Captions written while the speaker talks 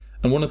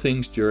And one of the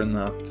things during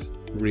that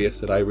race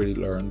that I really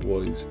learned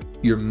was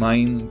your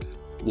mind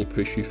will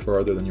push you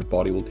further than your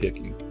body will take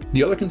you.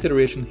 The other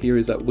consideration here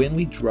is that when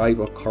we drive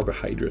up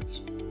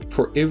carbohydrates,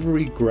 for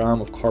every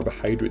gram of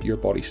carbohydrate your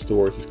body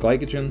stores as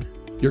glycogen,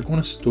 you're going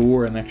to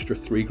store an extra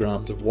 3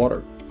 grams of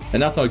water.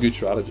 And that's not a good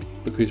strategy,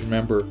 because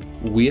remember,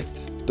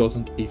 weight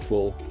doesn't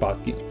equal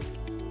fat gain.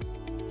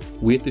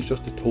 Weight is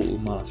just the total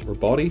mass of our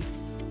body.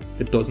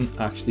 It doesn't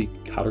actually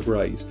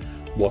categorize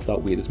what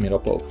that weight is made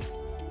up of.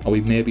 And we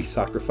may be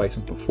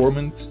sacrificing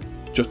performance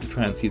just to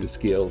try and see the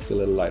scales a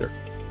little lighter.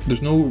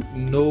 There's no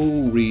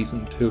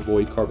reason to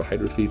avoid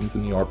carbohydrate feedings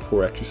in the hour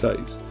before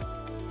exercise.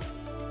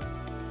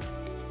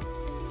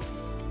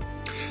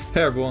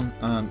 Hey everyone,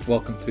 and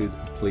welcome to the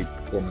Complete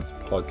Performance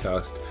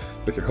Podcast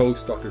with your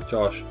host, Dr.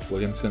 Josh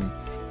Williamson.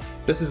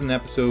 This is an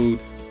episode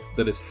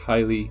that is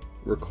highly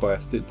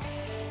requested.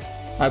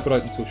 I put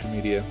out on social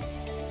media,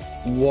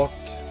 what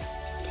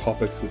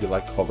topics would you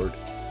like covered?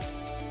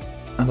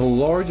 And a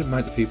large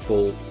amount of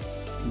people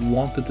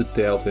wanted to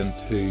delve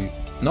into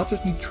not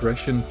just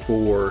nutrition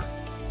for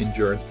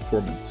endurance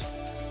performance,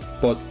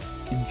 but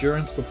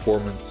endurance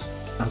performance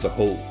as a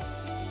whole.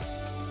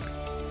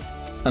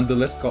 And the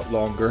list got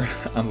longer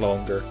and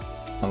longer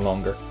and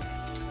longer.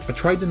 I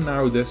tried to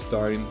narrow this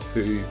down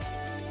to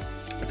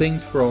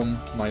things from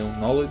my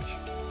own knowledge,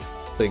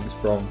 things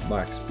from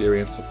my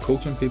experience of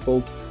coaching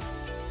people,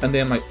 and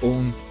then my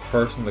own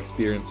personal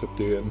experience of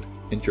doing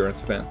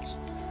endurance events.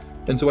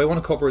 And so I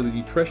want to cover the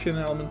nutrition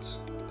elements,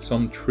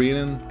 some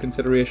training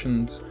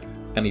considerations,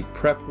 any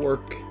prep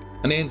work,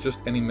 and then just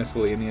any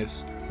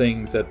miscellaneous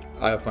things that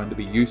I have found to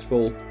be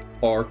useful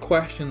or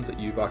questions that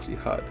you've actually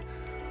had.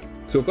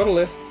 So I've got a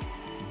list.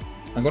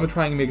 I'm going to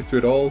try and make it through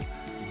it all.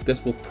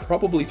 This will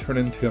probably turn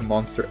into a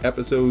monster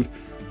episode,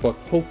 but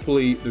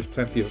hopefully there's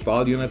plenty of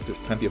value in it. There's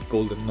plenty of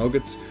golden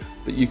nuggets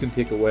that you can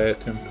take away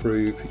to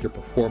improve your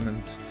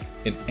performance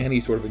in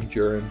any sort of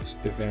endurance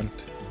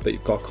event that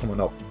you've got coming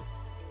up.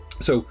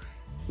 So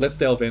let's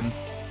delve in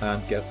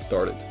and get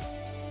started.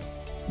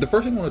 The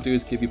first thing I want to do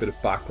is give you a bit of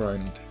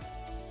background.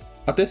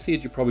 At this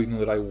stage, you probably know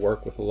that I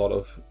work with a lot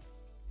of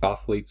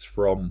athletes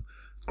from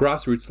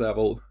grassroots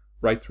level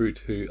right through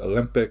to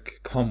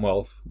Olympic,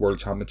 Commonwealth, World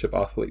Championship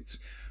athletes.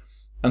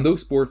 And those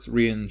sports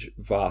range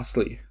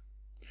vastly.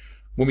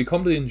 When we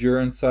come to the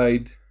endurance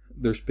side,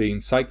 there's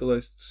been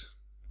cyclists,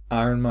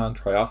 Ironman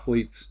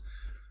triathletes,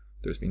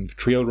 there's been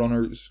trail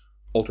runners,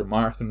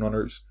 ultramarathon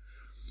runners.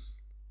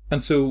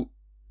 And so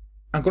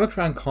I'm going to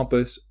try and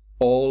encompass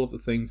all of the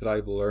things that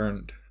I've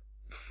learned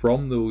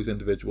from those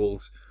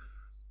individuals,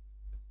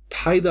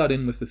 tie that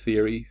in with the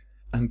theory,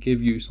 and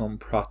give you some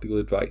practical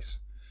advice.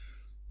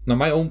 Now,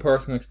 my own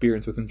personal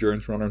experience with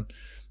endurance running,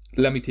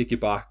 let me take you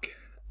back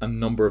a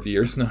number of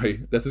years now.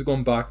 This is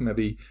going back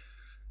maybe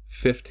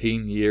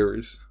 15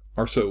 years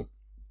or so.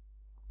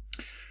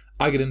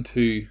 I get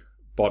into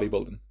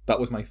bodybuilding. That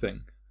was my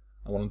thing.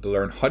 I wanted to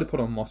learn how to put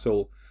on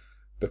muscle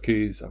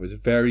because I was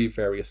very,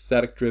 very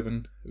aesthetic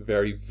driven,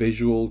 very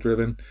visual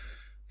driven.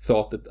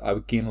 Thought that I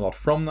would gain a lot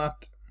from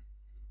that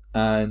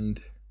and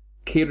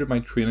catered my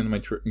training and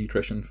my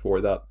nutrition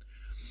for that.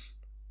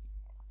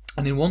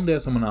 And then one day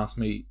someone asked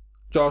me,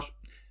 Josh,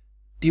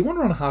 do you want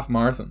to run a half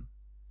marathon?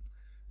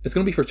 It's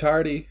going to be for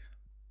charity.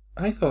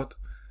 And I thought,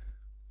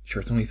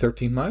 sure, it's only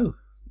 13 miles.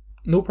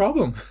 No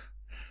problem.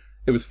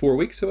 It was 4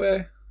 weeks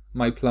away.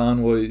 My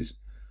plan was,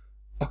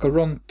 I could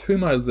run 2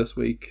 miles this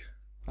week.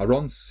 I'll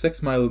run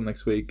 6 miles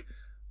next week.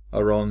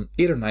 I'll run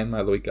 8 or 9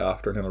 miles the week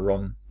after, and then I'll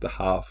run the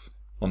half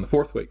on the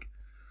 4th week.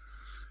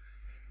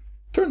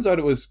 Turns out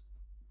it was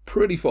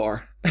pretty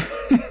far.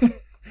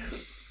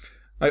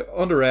 I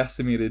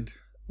underestimated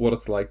what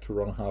it's like to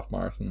run a half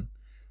marathon.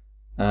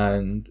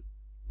 And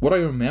what I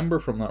remember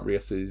from that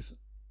race is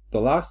the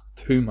last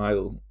 2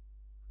 miles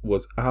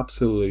was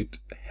absolute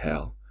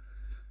hell.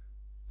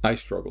 I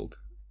struggled.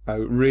 I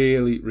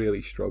really,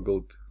 really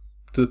struggled.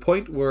 To the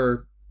point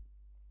where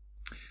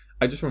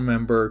I just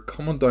remember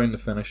coming down the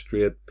finish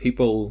straight,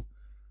 people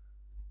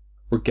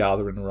were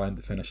gathering around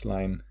the finish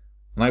line,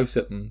 and I was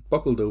sitting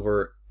buckled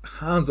over,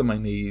 hands on my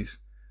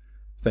knees,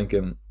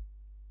 thinking,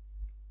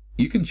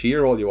 you can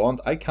cheer all you want,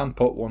 I can't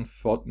put one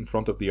foot in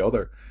front of the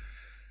other.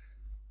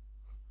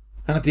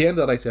 And at the end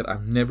of that I said,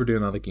 I'm never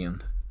doing that again.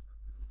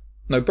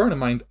 Now bear in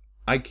mind,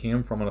 I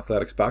came from an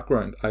athletics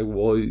background. I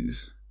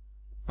was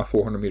a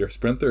 400 meter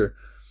sprinter,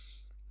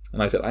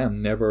 and I said, I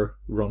am never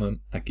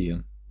running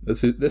again.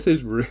 This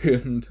has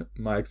ruined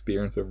my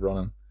experience of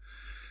running.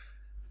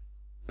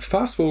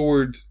 Fast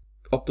forward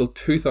up till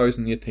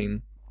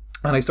 2018,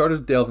 and I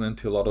started delving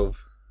into a lot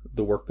of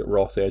the work that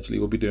Ross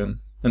Edgley will be doing.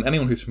 And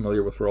anyone who's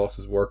familiar with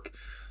Ross's work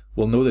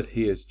will know that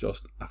he is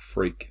just a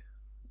freak.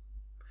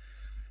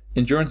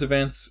 Endurance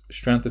events,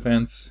 strength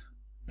events,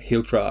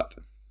 he'll try it.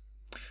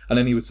 And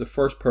then he was the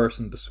first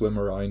person to swim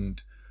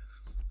around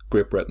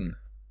Great Britain.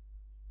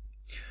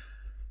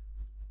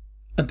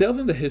 And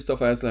delving into his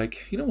stuff, I was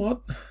like, you know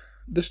what?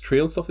 This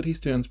trail stuff that he's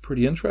doing is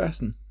pretty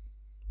interesting.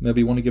 Maybe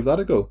you want to give that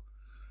a go.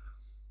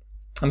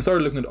 And I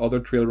started looking at other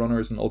trail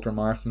runners and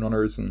ultramarathon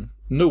runners, and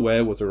no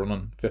way was I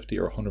running 50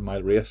 or 100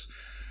 mile race.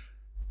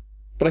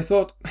 But I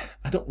thought,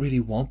 I don't really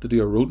want to do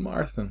a road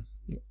marathon.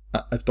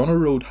 I've done a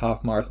road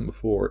half marathon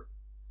before.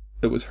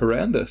 It was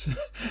horrendous.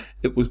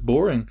 It was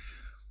boring.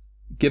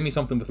 Give me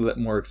something with a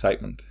little more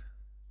excitement.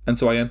 And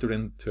so I entered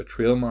into a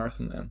trail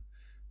marathon then.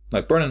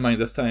 Now, bear in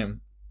mind this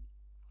time,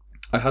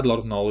 I had a lot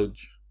of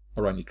knowledge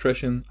around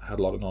nutrition. I had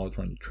a lot of knowledge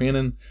around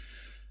training.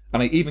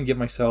 And I even gave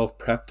myself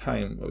prep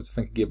time.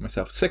 I gave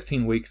myself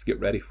 16 weeks to get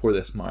ready for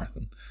this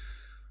marathon.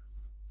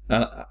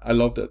 And I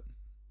loved it.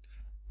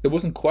 It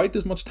wasn't quite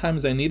as much time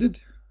as I needed.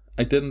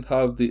 I didn't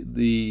have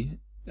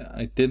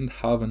I didn't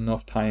have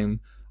enough time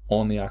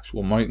on the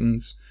actual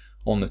mountains,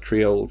 on the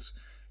trails,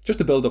 just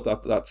to build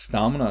up that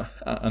stamina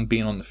and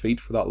being on the feet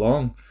for that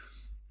long.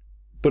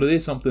 But it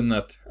is something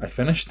that I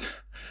finished.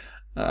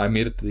 I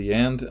made it to the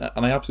end,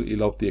 and I absolutely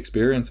loved the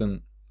experience.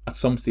 And at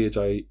some stage,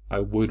 I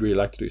would really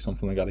like to do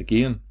something like that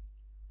again.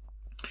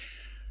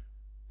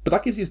 But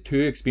that gives you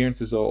two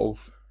experiences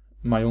of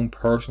my own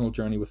personal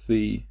journey with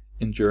the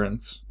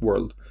endurance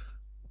world.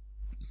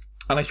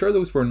 And I share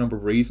those for a number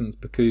of reasons,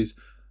 because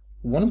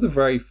one of the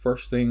very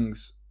first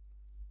things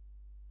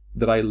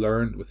that I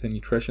learned within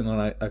nutrition,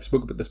 and I've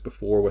spoken about this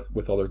before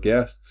with other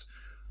guests,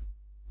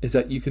 is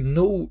that you can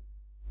know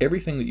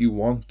everything that you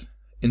want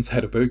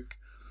inside a book,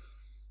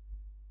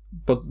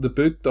 but the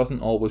book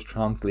doesn't always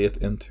translate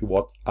into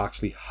what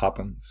actually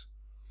happens.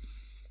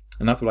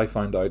 And that's what I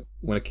found out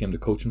when it came to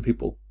coaching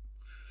people.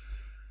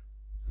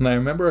 And I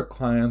remember a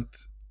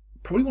client,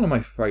 probably one of my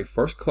very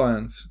first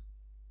clients,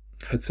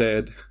 had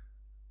said,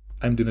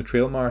 I'm doing a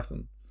trail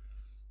marathon.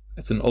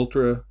 It's an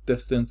ultra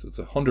distance, it's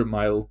 100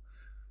 mile,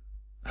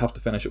 I have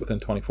to finish it within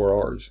 24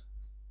 hours.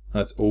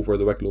 And it's over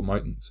the Wicklow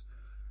Mountains.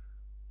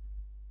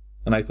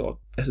 And I thought,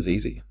 this is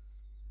easy.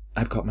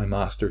 I've got my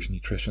master's in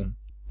nutrition.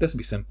 This will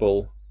be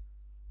simple.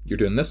 You're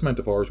doing this amount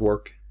of hours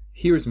work.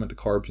 Here's the amount of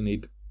carbs you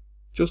need.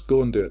 Just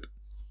go and do it.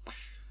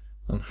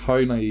 And how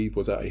naive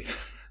was I?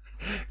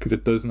 Because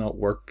it does not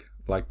work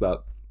like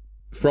that.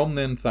 From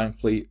then,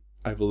 thankfully,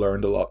 I've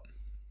learned a lot.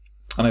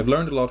 And I've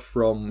learned a lot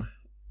from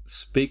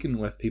speaking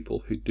with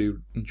people who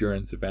do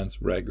endurance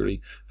events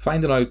regularly,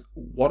 finding out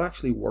what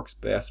actually works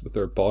best with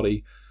their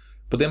body,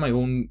 but then my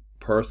own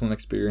personal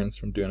experience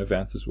from doing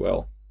events as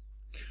well.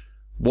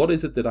 What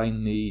is it that I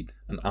need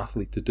an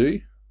athlete to do?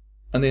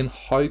 And then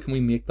how can we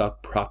make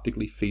that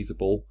practically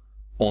feasible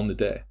on the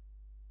day?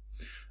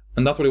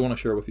 And that's what I want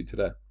to share with you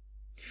today.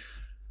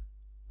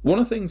 One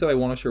of the things that I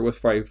want to share with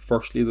very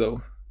firstly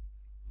though,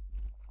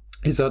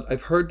 is that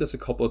I've heard this a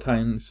couple of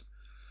times,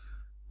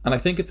 and I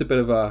think it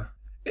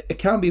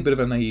can be a bit of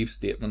a naive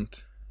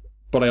statement,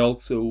 but I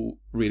also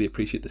really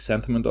appreciate the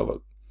sentiment of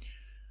it.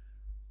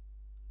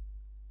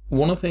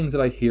 One of the things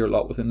that I hear a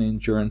lot within the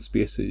endurance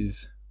space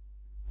is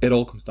it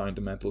all comes down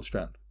to mental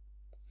strength.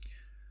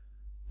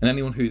 And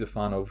anyone who's a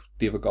fan of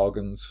David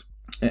Goggins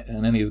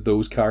and any of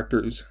those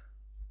characters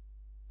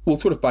will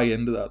sort of buy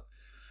into that.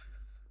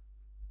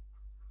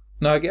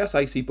 Now, I guess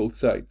I see both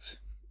sides,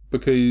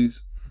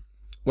 because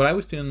when I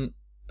was doing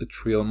the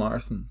trail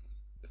marathon,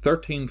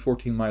 13,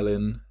 14 mile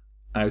in,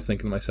 I was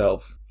thinking to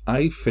myself,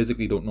 I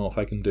physically don't know if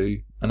I can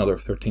do another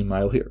 13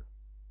 mile here.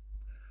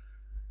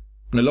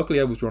 Now, luckily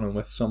I was running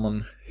with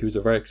someone who was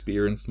a very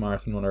experienced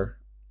marathon runner,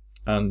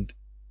 and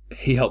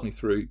he helped me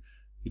through.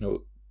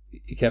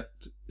 He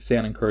kept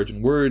saying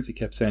encouraging words. He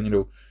kept saying,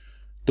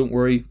 don't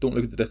worry, don't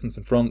look at the distance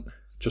in front,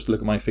 just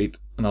look at my feet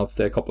and I'll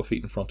stay a couple of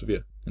feet in front of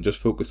you and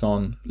just focus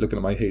on looking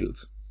at my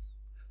heels.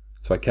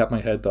 So I kept my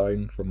head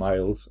down for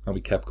miles and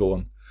we kept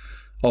going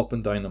up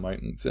and down the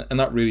mountains, and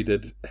that really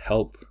did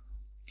help.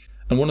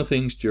 And one of the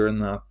things during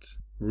that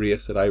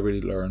race that I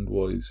really learned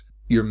was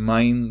your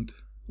mind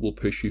will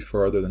push you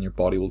further than your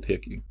body will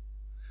take you.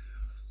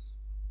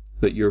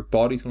 That your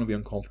body's going to be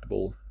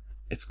uncomfortable,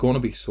 it's going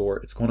to be sore,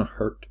 it's going to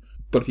hurt,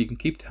 but if you can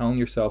keep telling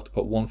yourself to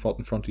put one foot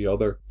in front of the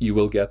other, you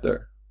will get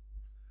there.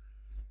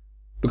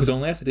 Because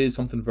unless it is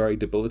something very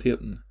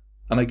debilitating,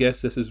 and I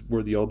guess this is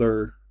where the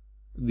other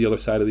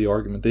side of the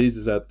argument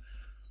is that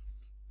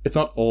it's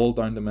not all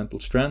down to mental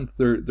strength.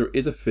 There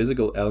is a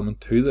physical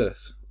element to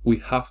this. We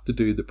have to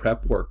do the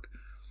prep work.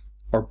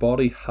 Our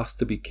body has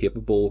to be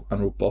capable and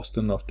robust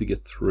enough to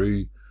get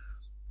through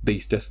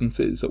these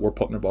distances that we're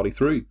putting our body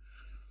through.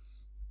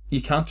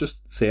 You can't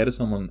just say to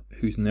someone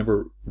who's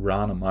never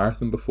ran a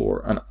marathon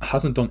before and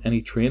hasn't done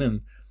any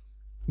training,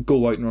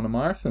 go out and run a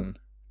marathon.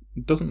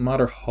 It doesn't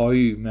matter how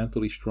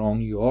mentally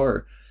strong you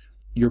are,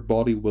 your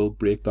body will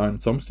break down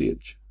at some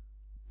stage.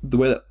 The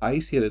way that I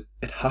see it,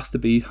 it has to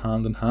be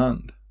hand in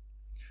hand.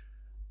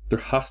 There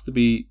has to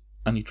be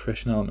a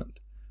nutrition element.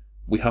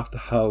 We have to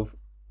have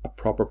a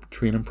proper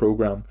training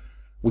program.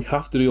 We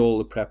have to do all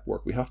the prep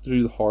work. We have to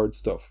do the hard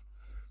stuff.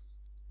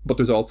 But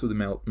there's also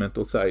the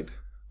mental side.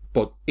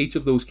 But each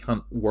of those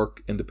can't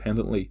work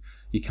independently.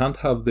 You can't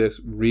have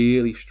this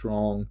really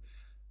strong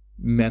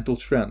mental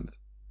strength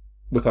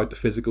without the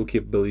physical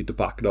capability to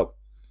back it up,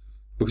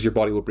 because your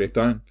body will break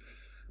down.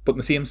 But on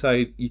the same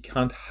side, you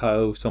can't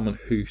have someone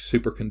who's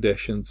super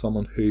conditioned,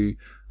 someone who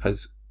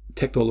has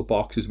ticked all the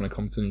boxes when it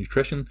comes to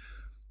nutrition,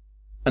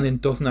 and then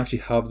doesn't actually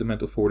have the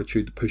mental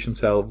fortitude to push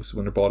themselves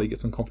when their body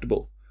gets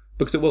uncomfortable.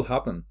 Because it will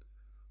happen.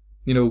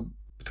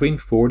 Between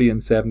 40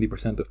 and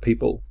 70% of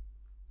people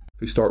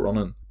who start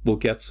running will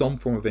get some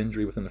form of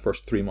injury within the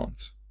first 3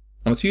 months.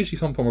 And it's usually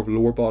some form of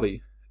lower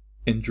body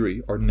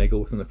injury or niggle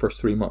within the first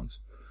 3 months.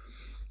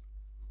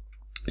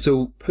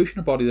 So pushing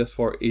a body this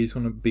far is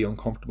going to be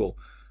uncomfortable.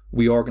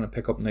 We are going to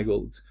pick up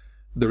niggles.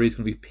 There is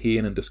going to be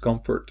pain and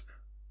discomfort.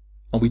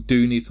 And we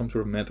do need some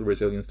sort of mental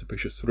resilience to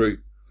push us through.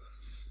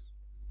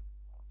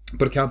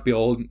 But it can't be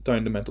all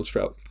down to mental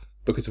strength,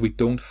 because if we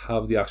don't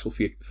have the actual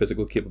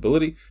physical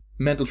capability,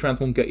 mental strength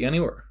won't get you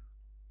anywhere.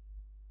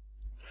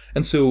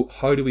 And so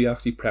how do we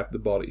actually prep the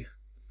body?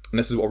 And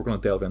this is what we're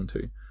going to delve into.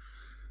 I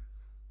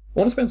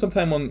want to spend some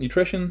time on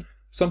nutrition,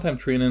 some time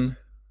training,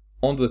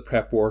 onto the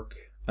prep work,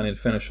 and then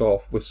finish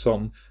off with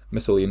some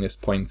miscellaneous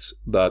points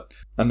that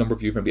a number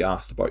of you may be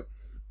asked about.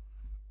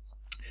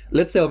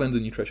 Let's delve into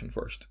nutrition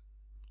first.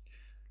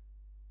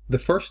 The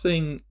first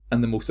thing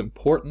and the most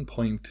important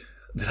point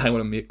that I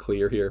want to make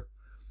clear here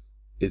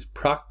is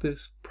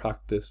practice,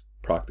 practice,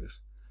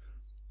 practice.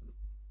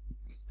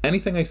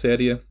 Anything I say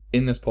to you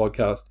in this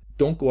podcast,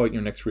 don't go out in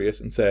your next race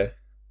and say,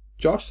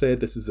 Josh said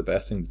this is the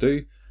best thing to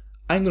do,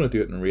 I'm going to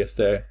do it in race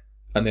day,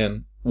 and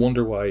then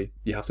wonder why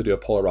you have to do a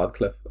Paul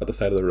Radcliffe at the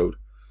side of the road.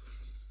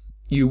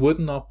 You would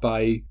not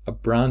buy a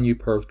brand new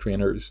pair of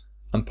trainers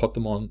and put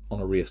them on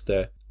a race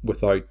day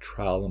without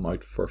trialing them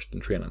out first in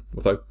training,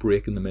 without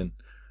breaking them in.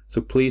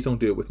 So please don't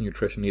do it with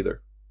nutrition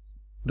either.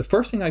 The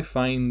first thing I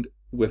find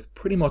with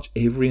pretty much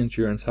every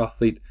endurance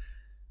athlete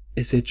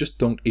is they just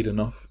don't eat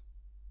enough.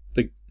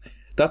 Like,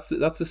 that's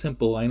the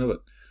simple line of it.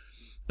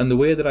 And the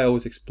way that I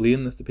always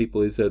explain this to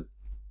people is that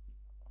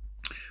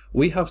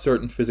we have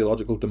certain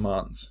physiological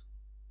demands.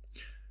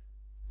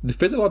 The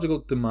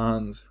physiological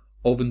demands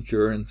of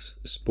endurance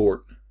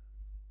sport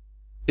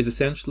is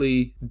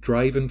essentially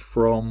driving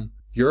from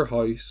your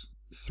house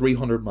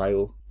 300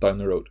 miles down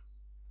the road.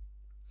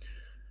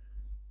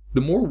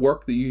 The more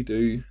work that you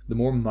do, the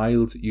more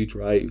miles that you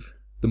drive,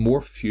 the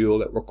more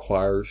fuel it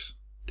requires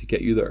to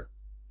get you there.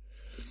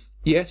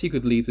 Yes, you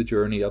could leave the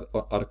journey at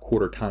a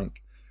quarter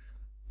tank,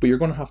 but you're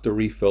going to have to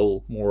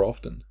refill more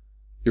often.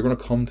 You're going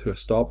to come to a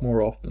stop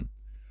more often.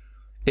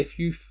 If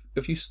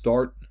you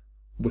start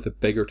with a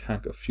bigger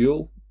tank of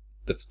fuel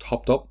that's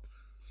topped up,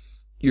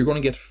 you're going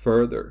to get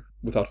further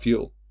without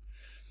fuel.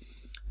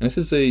 And this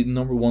is the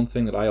number one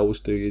thing that I always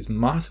do, is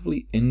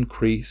massively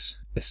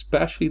increase,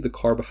 especially the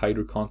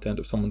carbohydrate content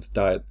of someone's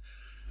diet.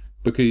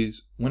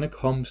 Because when it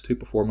comes to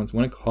performance,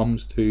 when it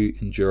comes to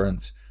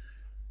endurance,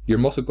 your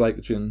muscle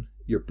glycogen,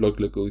 your blood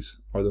glucose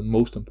are the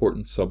most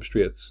important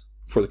substrates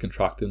for the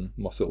contracting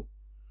muscle.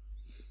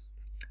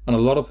 And a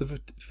lot of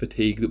the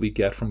fatigue that we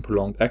get from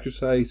prolonged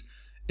exercise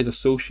is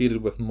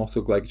associated with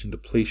muscle glycogen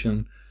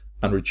depletion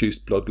and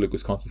reduced blood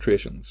glucose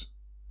concentrations.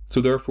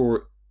 So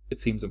therefore, it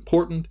seems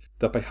important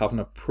that by having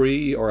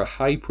a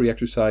high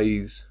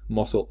pre-exercise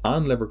muscle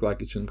and liver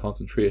glycogen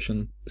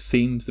concentration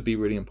seems to be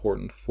really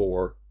important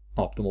for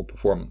optimal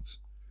performance.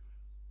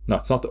 Now,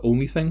 it's not the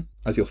only thing,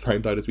 as you'll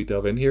find out as we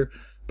delve in here,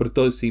 but it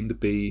does seem to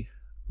be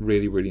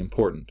really, really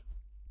important.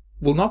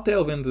 We'll not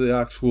delve into the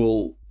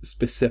actual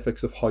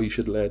specifics of how you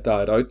should lay a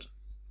diet out,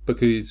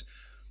 because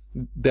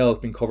they'll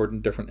have been covered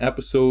in different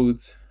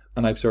episodes,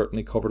 and I've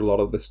certainly covered a lot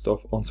of this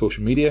stuff on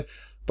social media,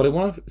 but I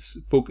want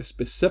to focus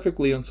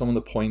specifically on some of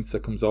the points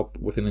that comes up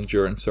within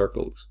endurance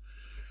circles.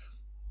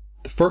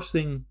 The first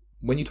thing,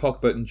 when you talk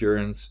about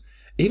endurance,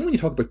 even when you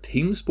talk about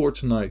team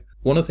sports now,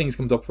 one of the things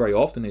that comes up very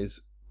often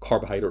is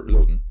carbohydrate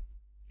loading.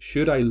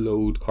 Should I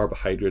load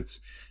carbohydrates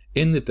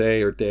in the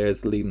day or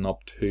days leading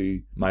up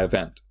to my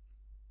event?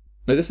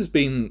 Now, this has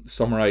been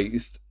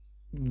summarized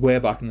way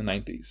back in the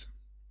 90s.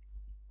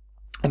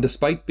 And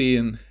despite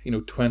being,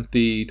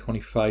 20,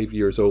 25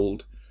 years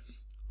old,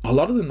 a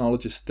lot of the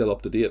knowledge is still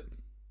up to date.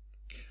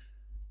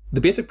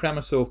 The basic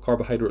premise of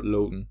carbohydrate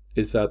loading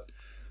is that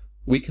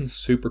we can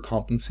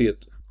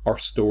supercompensate our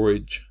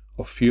storage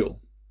of fuel.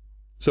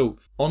 So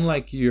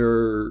unlike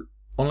your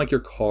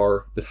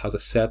car that has a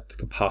set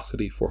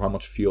capacity for how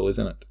much fuel is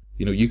in it,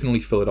 you can only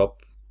fill it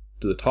up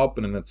to the top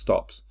and then it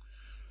stops.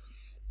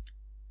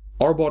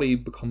 Our body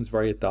becomes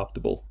very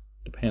adaptable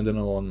depending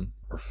on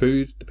our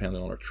food,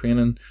 depending on our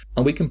training,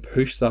 and we can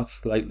push that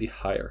slightly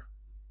higher.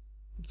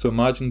 So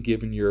imagine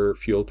giving your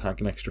fuel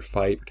tank an extra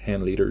 5 or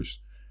 10 litres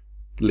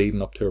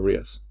leading up to a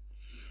race.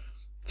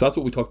 So that's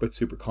what we talk about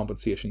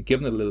supercompensation,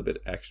 giving it a little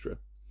bit extra.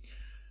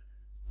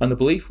 And the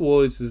belief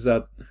is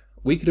that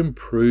we could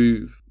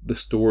improve the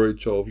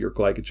storage of your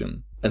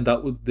glycogen, and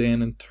that would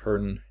then in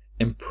turn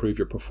improve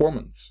your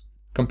performance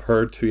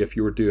compared to if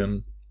you were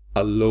doing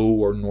a low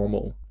or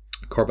normal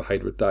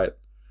carbohydrate diet.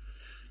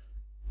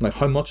 Now,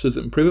 how much does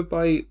it improve it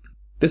by?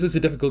 This is a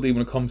difficulty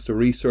when it comes to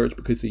research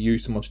because they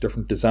use so much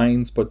different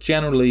designs, but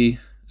generally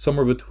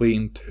somewhere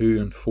between 2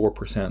 and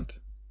 4%,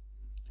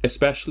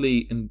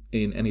 especially in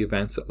any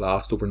events that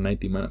last over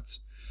 90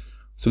 minutes.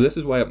 So this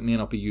is why it may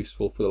not be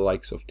useful for the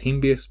likes of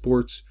team-based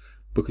sports,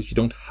 because you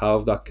don't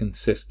have that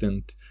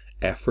consistent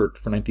effort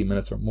for 90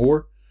 minutes or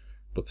more.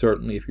 But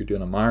certainly if you're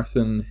doing a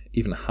marathon,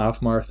 even a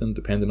half marathon,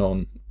 depending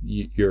on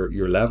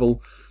your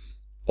level,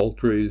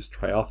 ultras,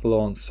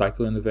 triathlon,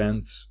 cycling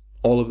events,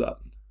 all of that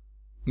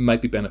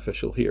might be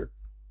beneficial here.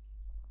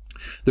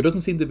 There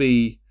doesn't seem to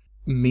be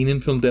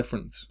meaningful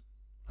difference,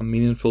 a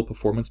meaningful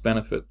performance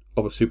benefit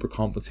of a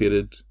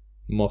supercompensated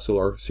muscle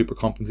or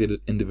supercompensated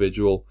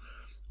individual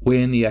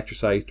when the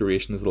exercise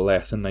duration is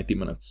less than 90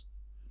 minutes.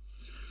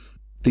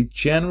 The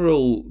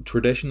general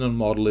traditional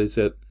model is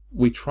that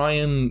we try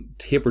and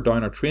taper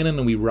down our training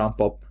and we ramp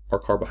up our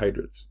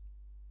carbohydrates.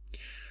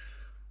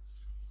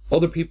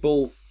 Other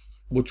people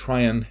would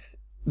try and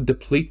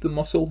deplete the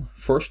muscle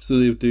first, so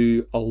they would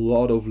do a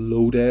lot of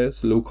low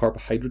days, low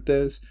carbohydrate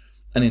days,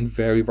 and then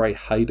very, very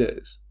high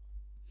days.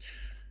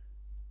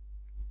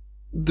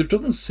 There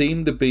doesn't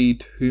seem to be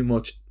too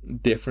much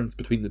difference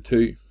between the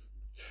two,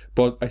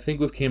 but I think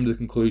we've came to the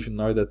conclusion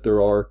now that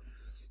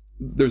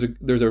there's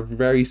a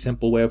very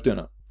simple way of doing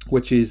it,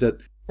 which is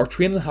that our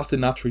training has to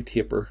naturally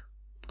taper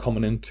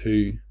coming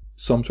into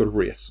some sort of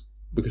race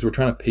because we're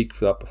trying to peak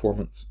for that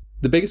performance.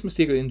 The biggest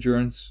mistake that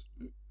endurance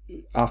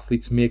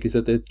athletes make is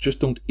that they just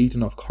don't eat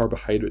enough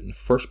carbohydrate in the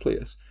first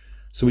place.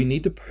 So we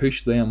need to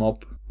push them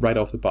up right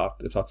off the bat,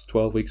 if that's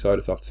 12 weeks out,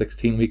 if that's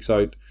 16 weeks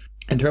out.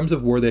 In terms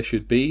of where they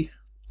should be,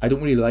 I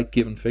don't really like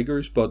giving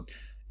figures, but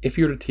if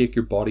you were to take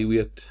your body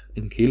weight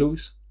in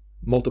kilos,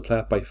 multiply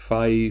it by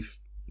 5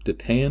 to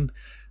 10,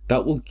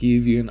 that will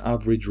give you an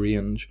average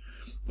range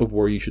of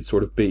where you should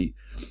sort of be.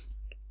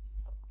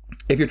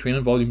 If your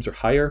training volumes are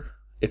higher,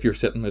 if you're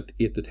sitting at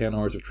 8 to 10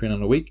 hours of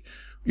training a week,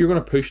 you're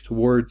going to push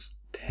towards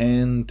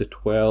 10 to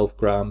 12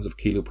 grams of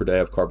kilo per day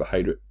of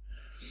carbohydrate.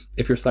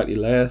 If you're slightly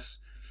less,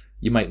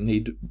 you might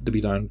need to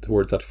be down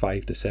towards that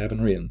 5 to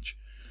 7 range.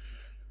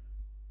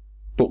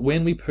 But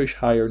when we push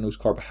higher in those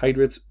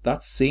carbohydrates,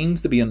 that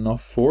seems to be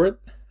enough for it.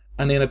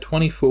 And then a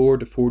 24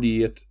 to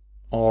 48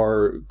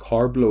 hour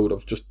carb load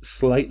of just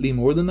slightly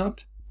more than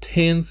that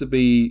tends to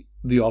be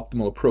the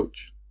optimal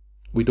approach.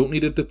 We don't need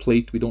to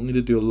deplete, we don't need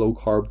to do a low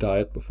carb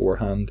diet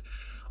beforehand.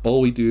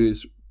 All we do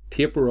is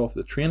taper off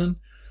the training,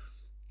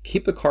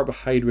 keep the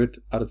carbohydrate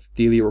at its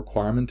daily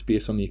requirement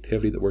based on the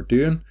activity that we're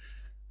doing,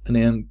 and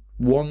then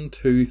 1,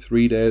 2,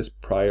 3 days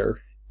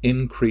prior,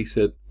 increase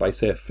it by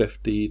say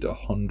 50 to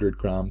 100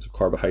 grams of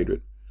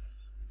carbohydrate.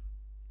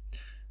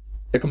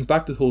 It comes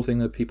back to the whole thing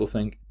that people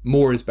think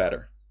more is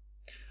better.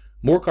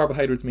 More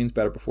carbohydrates means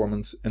better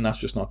performance, and that's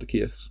just not the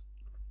case.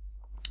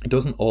 It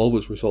doesn't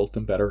always result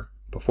in better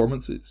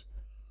performances.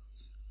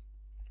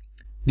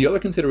 The other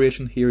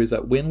consideration here is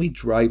that when we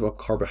drive up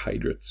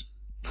carbohydrates,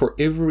 for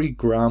every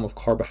gram of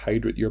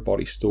carbohydrate your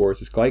body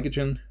stores as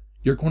glycogen,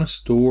 you're going to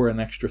store an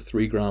extra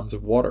 3 grams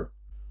of water.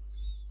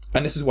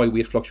 And this is why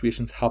weight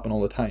fluctuations happen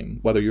all the time,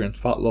 whether you're in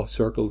fat loss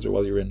circles or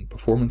whether you're in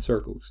performance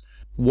circles.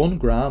 1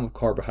 gram of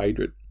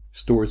carbohydrate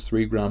stores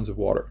 3 grams of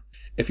water.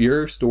 If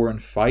you're storing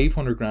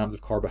 500 grams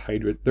of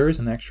carbohydrate, there is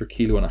an extra 1.5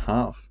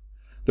 kilos.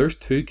 There's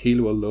 2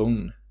 kilos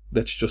alone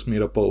that's just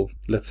made up of,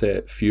 let's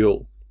say,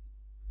 fuel.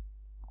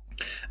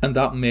 And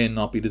that may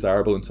not be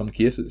desirable in some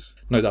cases.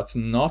 Now, that's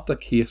not the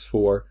case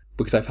for,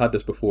 because I've had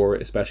this before,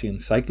 especially in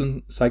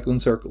cycling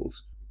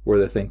circles, where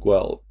they think,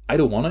 well, I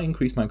don't want to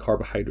increase my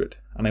carbohydrate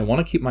and I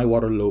want to keep my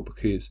water low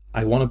because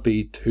I want to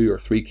be 2 or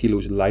 3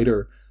 kilos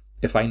lighter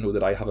if I know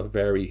that I have a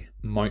very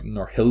mountain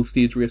or hill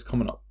stage race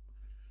coming up.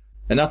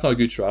 And that's not a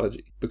good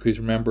strategy, because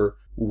remember,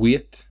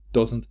 weight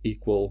doesn't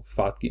equal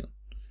fat gain.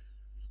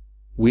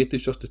 Weight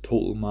is just the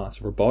total mass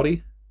of our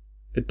body.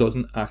 It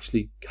doesn't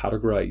actually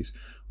categorize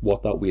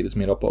what that weight is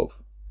made up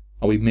of.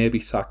 And we may be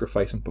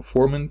sacrificing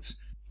performance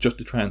just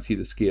to try and see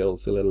the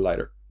scales a little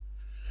lighter.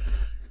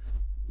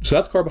 So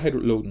that's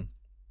carbohydrate loading.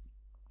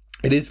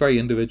 It is very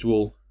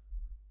individual.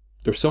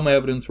 There's some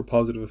evidence for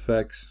positive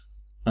effects,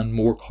 and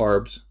more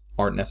carbs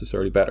aren't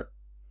necessarily better.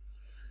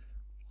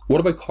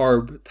 What about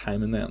carb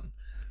timing then?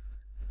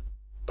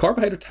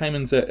 Carbohydrate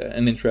timing is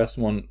an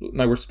interesting one.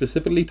 Now, we're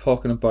specifically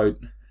talking about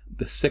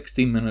the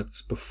 60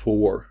 minutes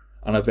before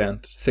an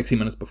event, 60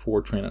 minutes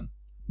before training.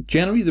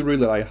 Generally, the rule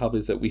that I have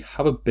is that we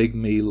have a big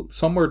meal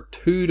somewhere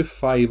 2 to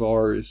 5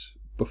 hours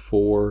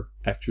before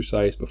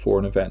exercise, before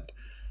an event,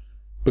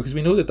 because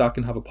we know that that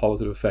can have a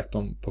positive effect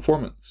on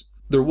performance.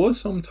 There was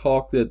some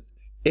talk that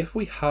if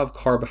we have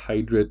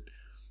carbohydrate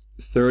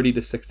 30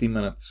 to 60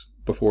 minutes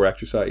before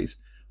exercise,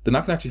 then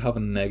that can actually have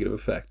a negative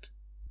effect.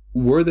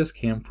 Where this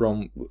came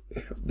from,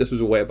 this was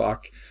a way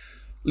back,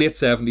 late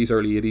 70s,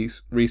 early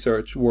 80s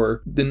research,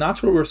 where the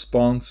natural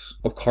response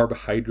of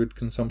carbohydrate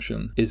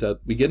consumption is that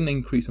we get an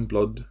increase in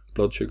blood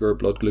sugar,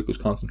 blood glucose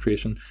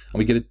concentration, and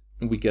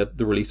we get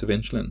the release of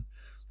insulin.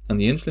 And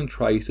the insulin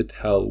tries to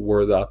tell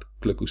where that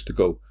glucose to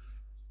go.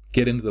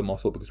 Get into the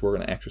muscle because we're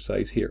going to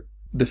exercise here.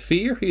 The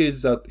fear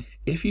is that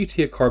if you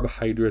take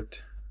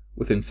carbohydrate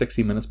within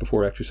 60 minutes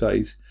before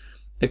exercise,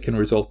 it can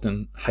result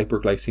in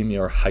hyperglycemia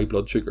or high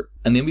blood sugar.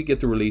 And then we get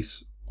the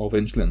release of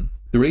insulin.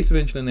 The release of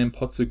insulin then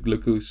puts the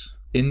glucose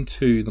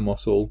into the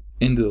muscle,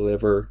 into the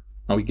liver,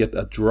 and we get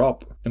a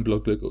drop in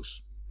blood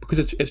glucose because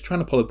it's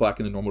trying to pull it back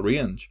in the normal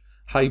range.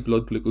 High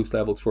blood glucose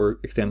levels for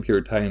extended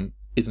period of time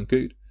isn't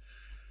good.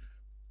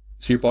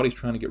 So your body's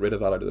trying to get rid of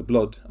that out of the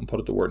blood and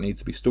put it to where it needs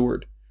to be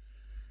stored.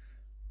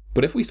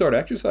 But if we start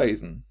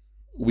exercising,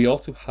 we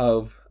also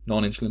have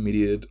non-insulin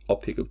mediated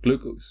uptake of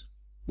glucose,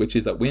 which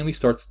is that when we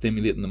start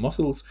stimulating the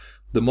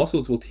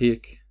muscles will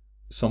take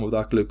some of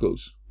that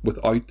glucose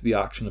without the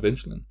action of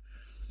insulin.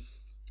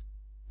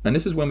 And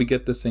this is when we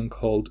get this thing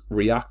called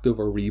reactive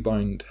or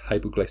rebound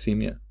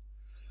hypoglycemia.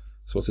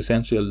 So it's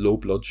essentially a low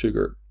blood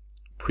sugar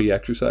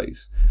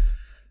pre-exercise.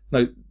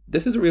 Now,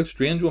 this is a real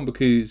strange one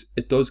because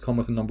it does come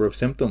with a number of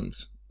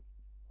symptoms.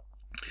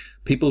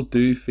 People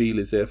do feel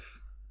as if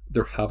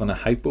they're having a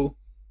hypo.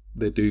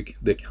 They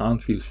can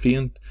feel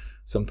faint.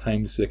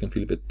 Sometimes they can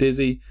feel a bit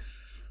dizzy.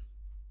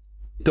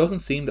 It doesn't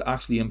seem to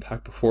actually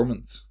impact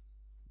performance.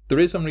 There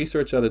is some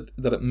research that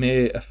it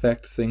may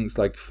affect things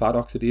like fat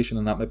oxidation,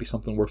 and that might be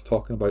something worth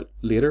talking about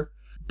later.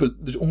 But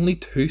there's only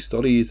 2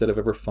 studies that have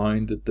ever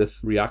found that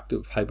this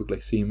reactive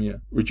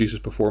hypoglycemia reduces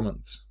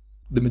performance.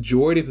 The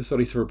majority of the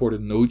studies have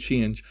reported no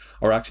change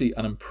or actually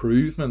an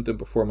improvement in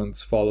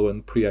performance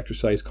following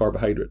pre-exercise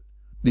carbohydrate.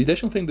 The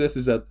additional thing to this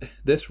is that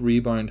this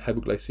rebound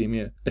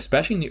hypoglycemia,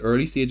 especially in the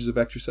early stages of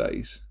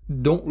exercise,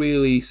 don't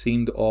really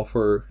seem to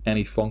offer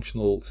any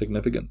functional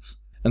significance.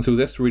 And so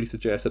this really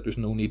suggests that there's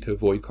no need to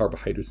avoid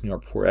carbohydrates in the hour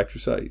before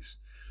exercise.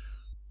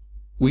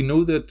 We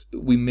know that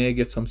we may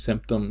get some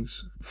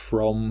symptoms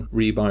from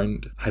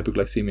rebound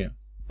hypoglycemia.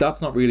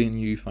 That's not really a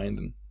new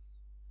finding.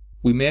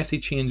 We may see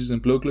changes in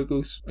blood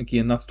glucose.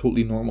 Again, that's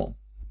totally normal.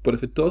 But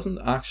if it doesn't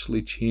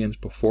actually change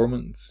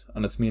performance,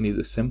 and it's mainly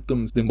the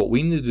symptoms, then what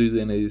we need to do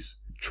then is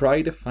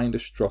try to find a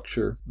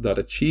structure that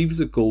achieves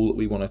the goal that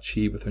we want to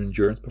achieve with our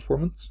endurance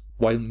performance,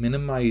 while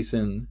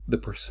minimizing the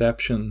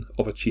perception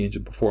of a change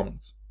in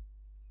performance.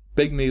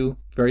 Big meal,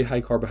 very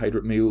high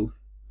carbohydrate meal,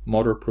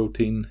 moderate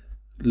protein,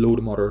 low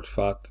to moderate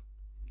fat,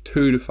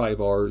 2 to 5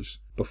 hours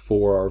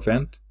before our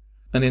event.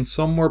 And then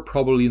somewhere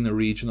probably in the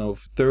region of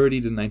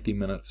 30 to 90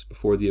 minutes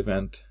before the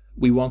event,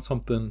 we want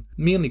something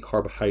mainly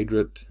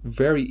carbohydrate,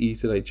 very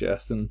easy to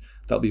digest, and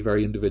that'll be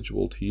very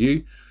individual to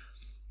you.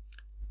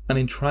 And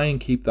then try and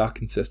keep that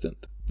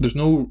consistent. There's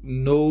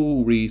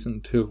no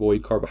reason to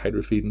avoid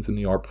carbohydrate feedings in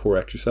the hour before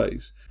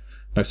exercise.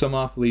 Now, some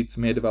athletes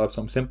may develop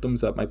some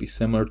symptoms that might be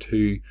similar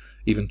to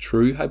even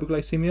true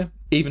hypoglycemia,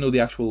 even though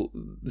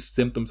the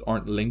symptoms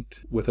aren't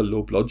linked with a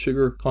low blood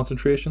sugar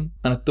concentration,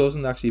 and it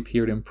doesn't actually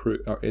appear to improve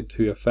or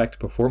to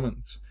affect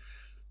performance.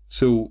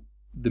 So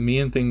the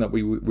main thing that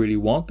we really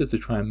want is to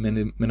try and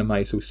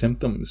minimize those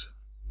symptoms,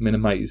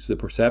 minimize the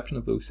perception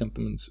of those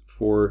symptoms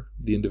for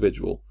the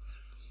individual.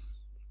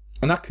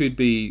 And that could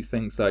be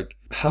things like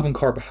having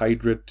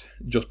carbohydrate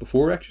just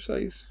before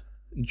exercise,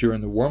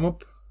 during the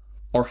warm-up,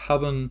 or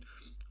having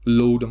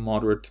low to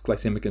moderate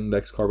glycemic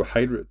index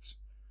carbohydrates.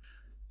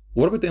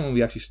 What about then when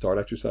we actually start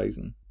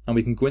exercising? And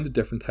we can go into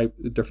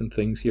different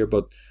things here,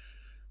 but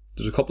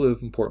there's a couple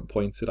of important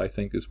points that I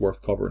think is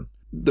worth covering.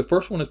 The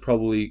first one is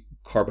probably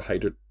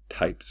carbohydrate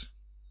types.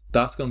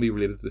 That's going to be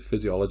related to the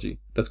physiology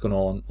that's going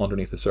on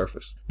underneath the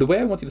surface. The way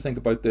I want you to think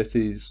about this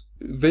is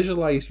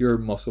visualize your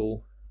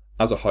muscle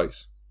as a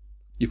house.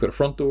 You've got a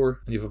front door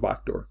and you have a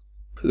back door.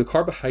 The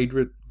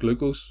carbohydrate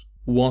glucose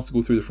wants to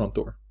go through the front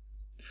door.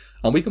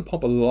 And we can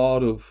pump a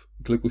lot of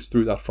glucose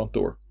through that front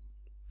door,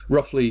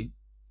 roughly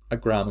a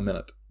gram a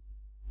minute.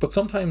 But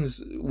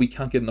sometimes we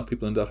can't get enough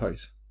people into that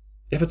house.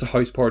 If it's a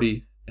house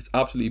party, it's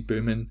absolutely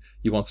booming.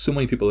 You want so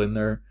many people in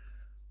there,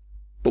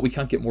 but we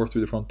can't get more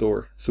through the front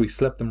door, so we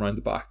slip them around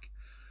the back.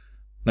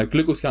 Now,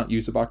 glucose can't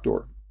use the back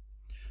door,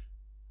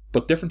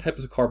 but different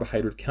types of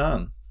carbohydrate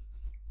can.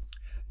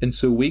 And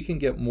so we can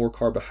get more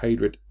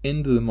carbohydrate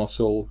into the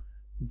muscle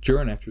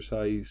during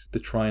exercise to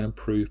try and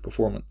improve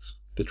performance,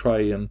 to try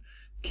and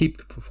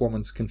keep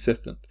performance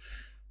consistent.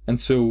 And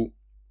so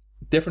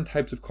different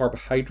types of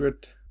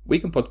carbohydrate, we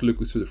can put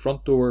glucose through the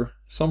front door,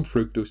 some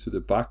fructose through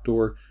the back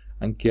door,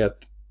 and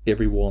get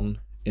everyone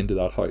into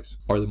that house,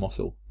 or the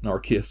muscle in our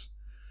case.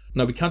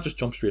 Now, we can't just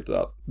jump straight to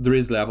that. There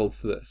is levels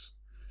to this.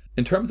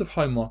 In terms of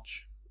how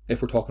much,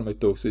 if we're talking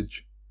about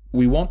dosage,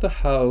 we want to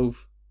have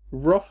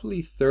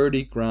roughly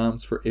 30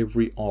 grams for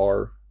every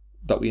hour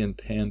that we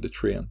intend to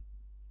train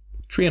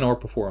or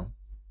perform.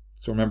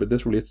 So remember,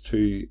 this relates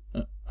to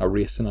a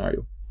race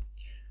scenario.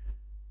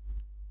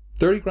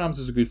 30 grams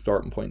is a good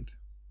starting point,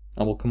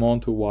 and we'll come on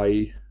to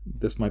why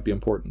this might be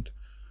important.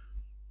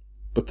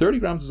 But 30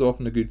 grams is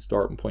often a good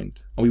starting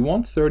point, and we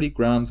want 30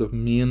 grams of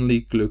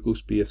mainly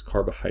glucose-based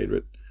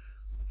carbohydrate.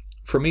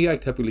 For me, I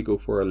typically go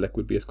for a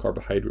liquid-based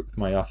carbohydrate with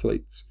my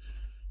athletes.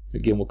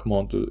 Again, we'll come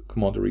on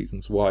to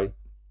reasons why.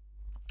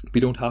 But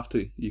you don't have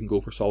to. You can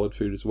go for solid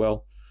food as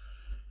well.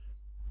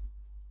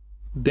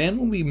 Then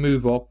when we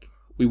move up,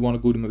 we want to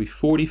go to maybe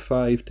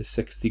 45 to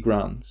 60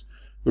 grams.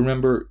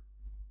 Remember,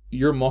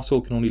 your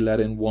muscle can only let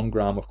in 1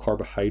 gram of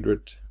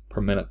carbohydrate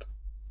per minute,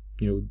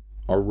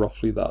 or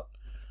roughly that.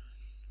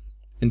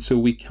 And so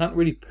we can't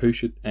really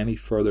push it any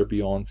further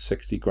beyond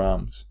 60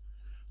 grams.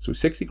 So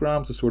 60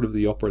 grams is sort of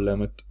the upper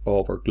limit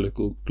of our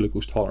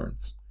glucose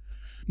tolerance.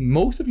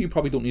 Most of you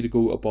probably don't need to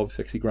go above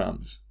 60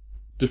 grams.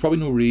 There's probably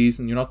no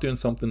reason. You're not doing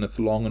something that's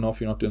long enough.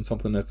 You're not doing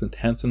something that's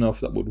intense enough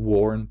that would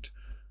warrant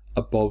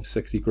above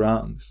 60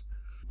 grams.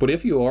 But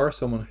if you are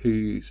someone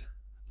who's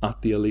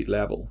at the elite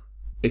level,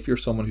 if you're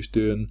someone who's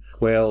doing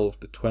 12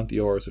 to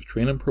 20 hours of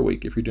training per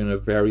week, if you're doing a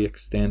very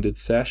extended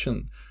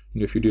session,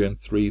 if you're doing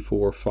 3,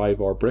 4,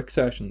 5 hour brick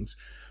sessions,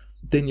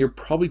 then you're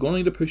probably going to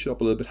need to push it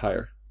up a little bit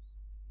higher.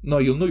 Now,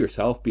 you'll know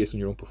yourself based on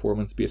your own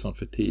performance, based on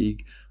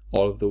fatigue,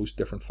 all of those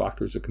different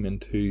factors that come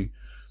into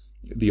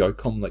the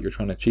outcome that you're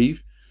trying to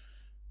achieve.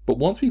 But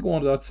once we go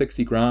on to that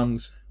 60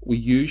 grams, we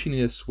usually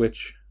need to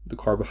switch the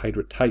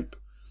carbohydrate type.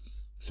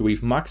 So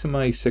we've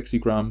maximized 60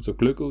 grams of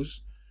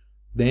glucose,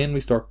 then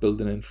we start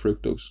building in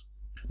fructose.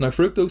 Now,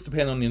 fructose,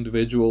 depending on the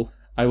individual,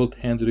 I will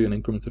tend to do in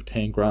increments of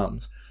 10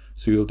 grams.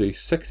 So you'll do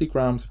 60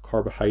 grams of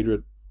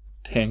carbohydrate,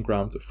 10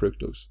 grams of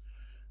fructose,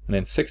 and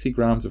then 60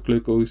 grams of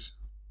glucose,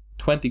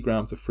 20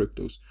 grams of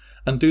fructose,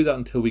 and do that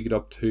until we get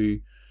up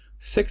to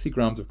 60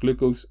 grams of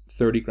glucose,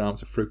 30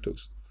 grams of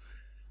fructose.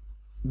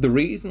 The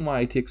reason why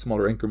I take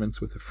smaller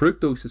increments with the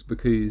fructose is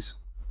because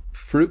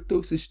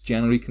fructose is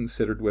generally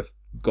considered with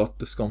gut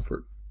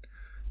discomfort.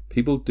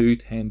 People do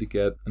tend to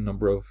get a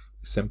number of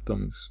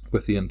symptoms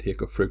with the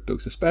intake of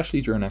fructose,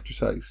 especially during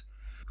exercise.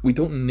 We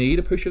don't need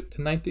to push it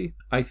to 90.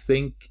 I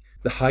think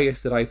the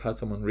highest that I've had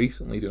someone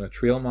recently doing a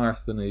trail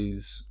marathon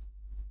is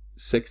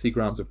 60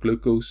 grams of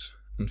glucose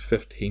and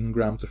 15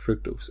 grams of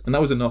fructose. And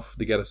that was enough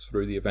to get us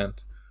through the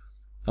event.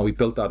 And we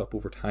built that up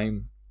over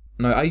time.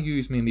 Now, I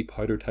use mainly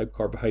powder type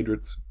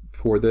carbohydrates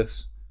for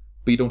this,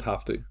 but you don't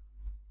have to.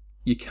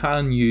 You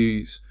can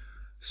use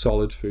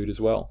solid food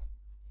as well.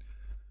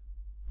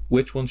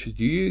 Which one should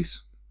you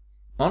use?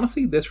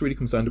 Honestly, this really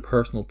comes down to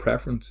personal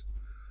preference.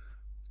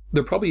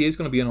 There probably is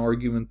going to be an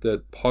argument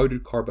that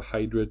powdered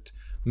carbohydrate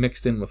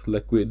mixed in with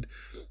liquid,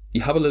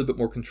 you have a little bit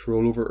more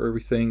control over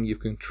everything. You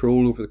have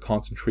control over the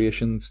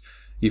concentrations.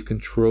 You have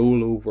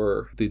control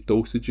over the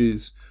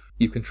dosages.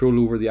 You have control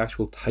over the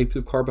actual types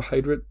of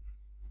carbohydrate.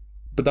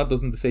 But that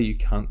doesn't say you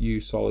can't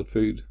use solid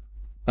food.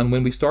 And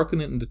when we start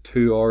getting into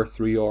 2 hour,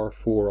 3 hour,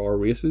 4 hour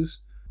races,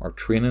 or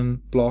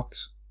training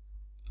blocks,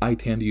 I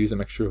tend to use a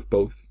mixture of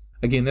both.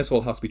 Again, this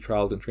all has to be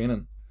trialed in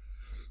training.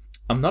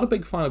 I'm not a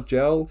big fan of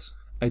gels.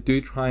 I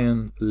do try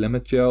and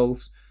limit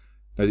gels.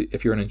 Now,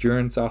 if you're an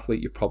endurance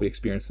athlete, you've probably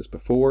experienced this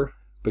before,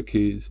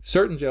 because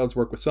certain gels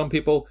work with some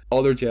people,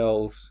 other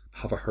gels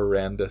have a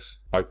horrendous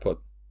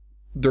output.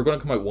 They're going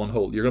to come out one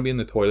hole. You're going to be in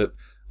the toilet,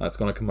 and it's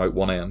going to come out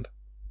one end.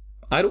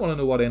 I don't want to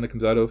know what end it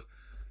comes out of,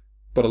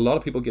 but a lot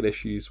of people get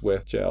issues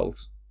with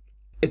gels.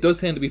 It does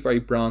tend to be very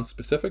brand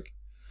specific.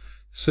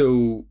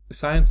 So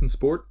science and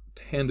sport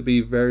tend to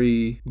be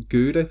very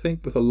good, I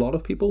think, with a lot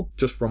of people,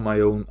 just from my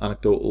own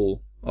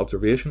anecdotal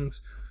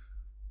observations.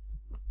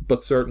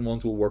 But certain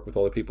ones will work with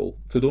other people.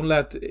 So don't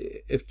let,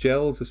 if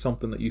gels is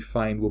something that you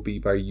find will be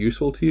very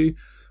useful to you,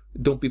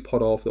 don't be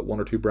put off that 1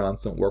 or 2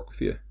 brands don't work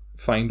with you.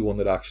 Find one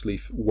that actually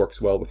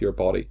works well with your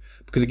body.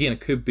 Because again, it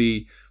could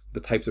be the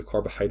types of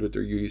carbohydrate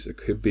they're used, it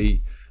could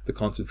be the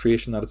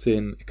concentration that it's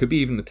in, it could be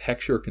even the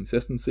texture or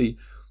consistency.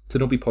 So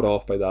don't be put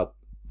off by that.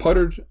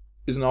 Powdered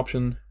is an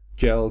option,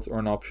 gels are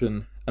an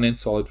option, and then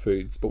solid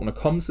foods. But when it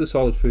comes to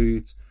solid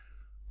foods,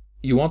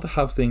 you want to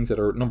have things that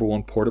are, number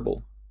one,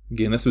 portable.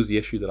 Again, this was the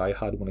issue that I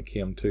had when it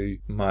came to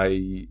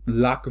my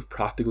lack of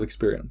practical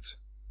experience.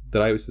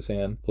 That I was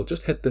saying, well,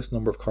 just hit this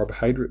number of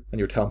carbohydrate, and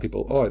you're telling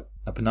people, oh,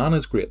 a banana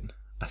is great,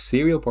 a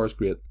cereal bar is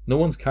great. No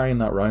one's carrying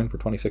that around for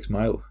 26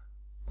 mile,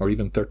 or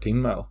even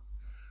 13 mile.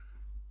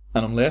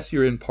 And unless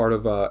you're in part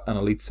of an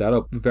elite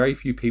setup, very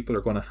few people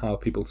are going to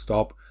have people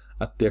stop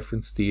at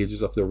different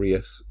stages of the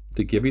race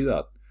to give you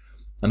that.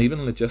 And even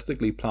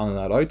logistically planning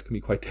that out can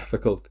be quite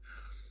difficult.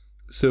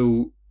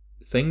 So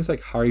things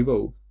like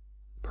Haribo,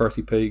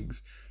 Percy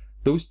Pigs,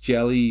 those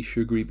jelly,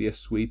 sugary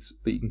based sweets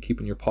that you can keep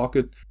in your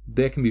pocket,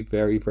 they can be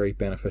very, very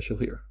beneficial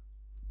here.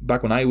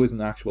 Back when I was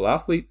an actual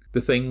athlete,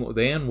 the thing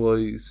then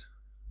was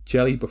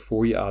jelly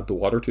before you add the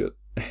water to it,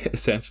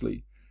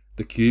 essentially,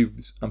 the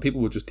cubes, and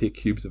people would just take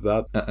cubes of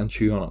that and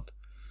chew on it.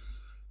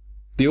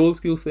 The old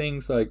school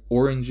things like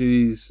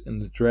oranges in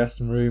the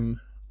dressing room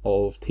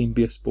of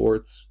team-based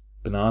sports,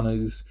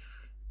 bananas,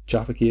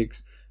 Jaffa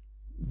cakes,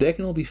 they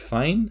can all be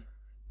fine.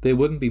 They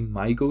wouldn't be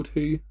my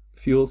go-to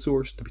fuel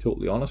source, to be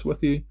totally honest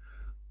with you,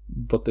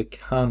 but they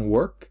can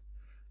work,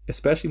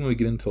 especially when we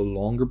get into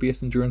longer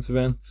based endurance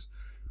events.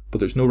 But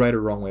there's no right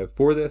or wrong way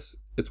for this.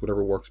 It's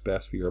whatever works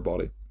best for your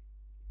body.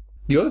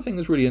 The other thing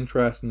that's really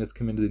interesting that's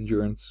come into the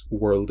endurance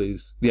world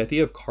is the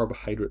idea of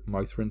carbohydrate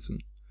mouth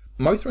rinsing.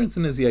 Mouth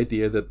rinsing is the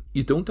idea that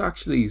you don't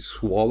actually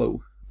swallow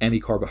any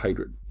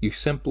carbohydrate. You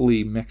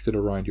simply mix it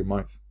around your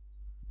mouth.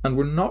 And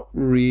we're not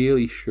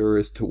really sure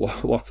as to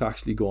what's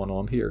actually going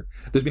on here.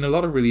 There's been a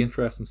lot of really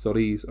interesting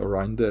studies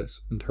around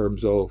this in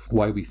terms of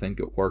why we think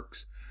it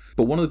works.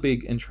 But one of the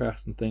big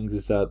interesting things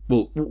is that,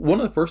 well, one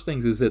of the first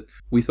things is that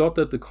we thought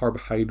that the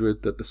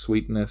carbohydrate, that the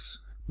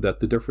sweetness, that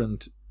the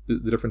different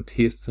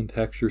tastes and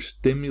textures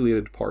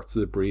stimulated parts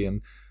of the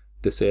brain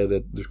to say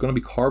that there's going to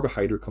be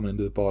carbohydrate coming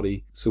into the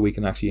body so we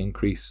can actually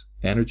increase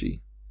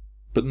energy.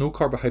 But no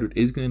carbohydrate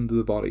is going into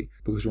the body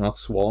because we're not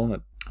swallowing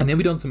it. And then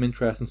we've done some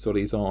interesting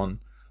studies on,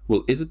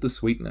 well, is it the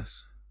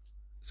sweetness?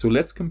 So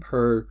let's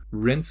compare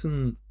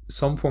rinsing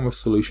some form of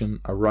solution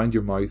around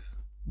your mouth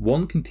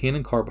one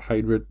containing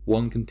carbohydrate,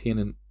 one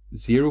containing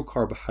zero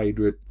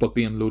carbohydrate, but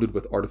being loaded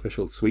with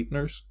artificial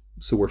sweeteners.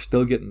 So we're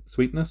still getting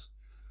sweetness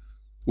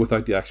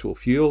without the actual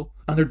fuel.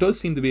 And there does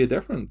seem to be a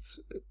difference.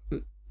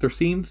 There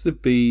seems to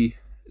be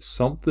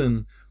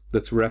something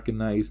that's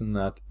recognizing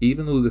that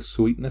even though the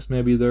sweetness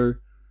may be there,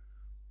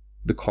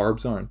 the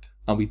carbs aren't,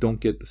 and we don't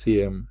get the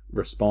same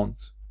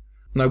response.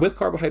 Now, with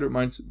carbohydrate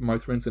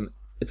mouth rinsing,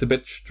 it's a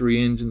bit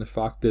strange in the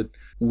fact that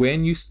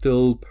when you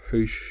still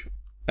push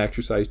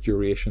exercise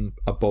duration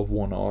above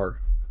 1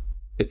 hour,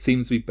 it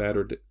seems to be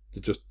better to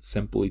just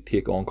simply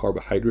take on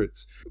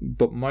carbohydrates.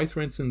 But mouth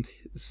rinsing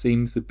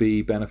seems to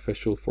be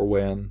beneficial for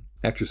when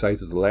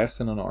exercise is less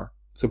than an hour,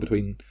 so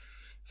between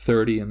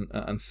 30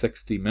 and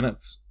 60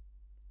 minutes.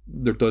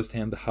 There does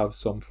tend to have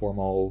some form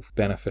of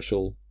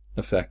beneficial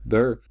effect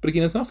there. But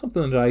again, it's not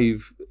something that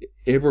I've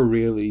ever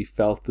really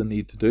felt the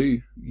need to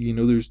do.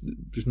 There's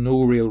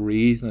no real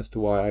reason as to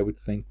why I would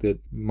think that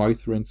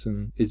mouth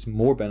rinsing is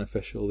more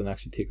beneficial than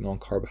actually taking on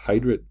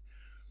carbohydrate.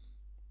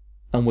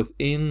 And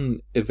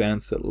within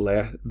events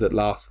that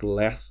last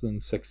less than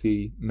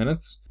 60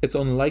 minutes, it's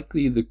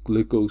unlikely that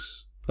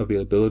glucose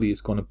availability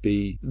is going to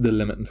be the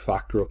limiting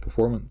factor of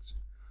performance,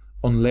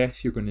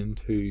 unless you're going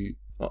into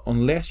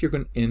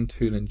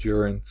an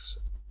endurance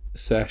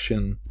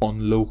session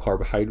on low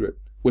carbohydrate,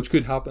 which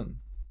could happen.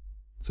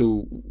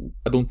 So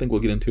I don't think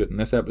we'll get into it in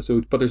this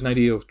episode, but there's an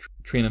idea of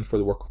training for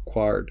the work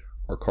required,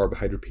 or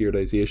carbohydrate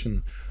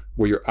periodization,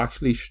 where you're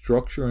actually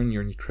structuring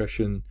your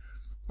nutrition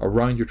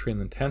around your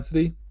training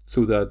intensity,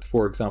 so that,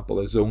 for example,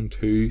 a zone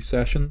 2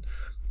 session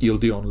you'll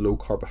do on low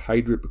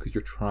carbohydrate because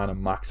you're trying to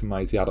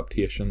maximize the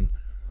adaptation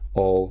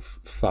of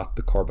fat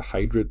to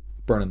carbohydrate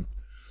burning.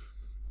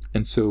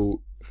 And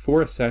so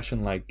for a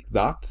session like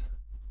that,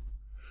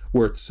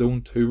 where it's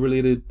zone 2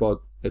 related but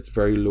it's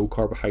very low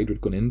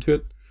carbohydrate going into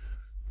it,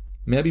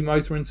 maybe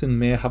mouth rinsing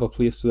may have a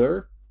place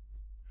there.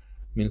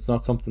 I mean, it's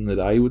not something that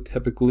I would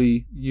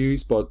typically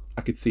use, but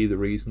I could see the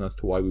reason as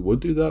to why we would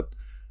do that,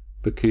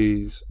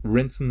 because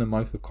rinsing the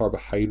mouth of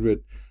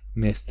carbohydrate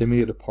may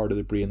stimulate a part of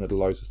the brain that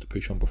allows us to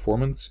push on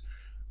performance,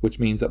 which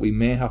means that we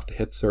may have to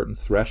hit certain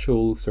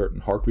thresholds, certain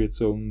heart rate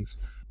zones,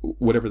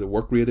 whatever the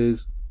work rate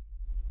is,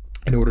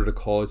 in order to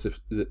cause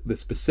the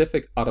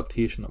specific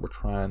adaptation that we're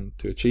trying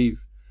to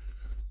achieve.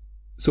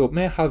 So it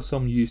may have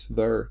some use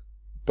there,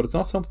 but it's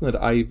not something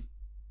that I've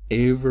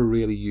ever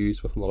really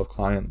used with a lot of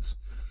clients,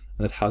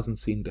 and it hasn't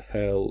seemed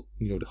to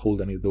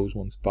hold any of those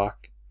ones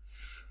back.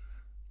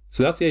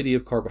 So that's the idea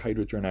of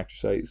carbohydrate during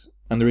exercise,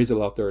 and there is a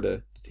lot there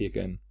to take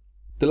in.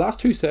 The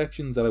last 2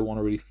 sections that I want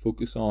to really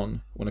focus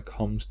on when it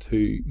comes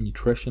to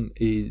nutrition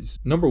is,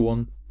 number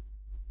 1,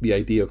 the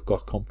idea of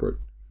gut comfort.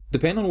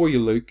 Depending on where you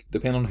look,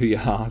 depending on who you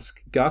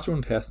ask,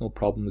 gastrointestinal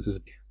problems is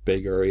a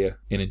big area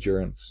in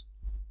endurance.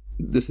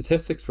 The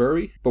statistics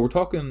vary, but we're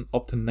talking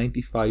up to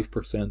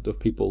 95% of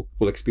people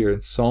will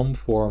experience some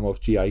form of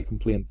GI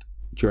complaint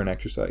during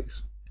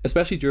exercise,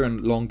 especially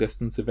during long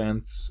distance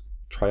events,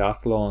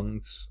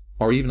 triathlons,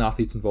 or even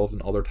athletes involved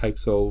in other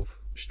types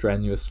of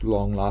strenuous,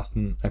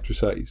 long-lasting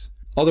exercise.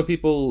 Other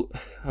people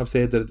have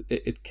said that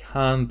it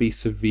can be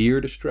severe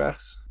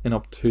distress in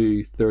up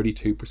to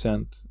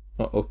 32%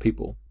 of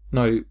people.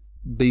 Now,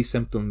 these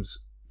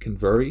symptoms can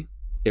vary.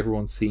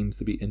 Everyone seems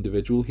to be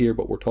individual here,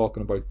 but we're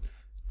talking about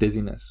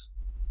dizziness,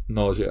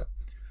 nausea,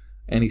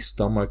 any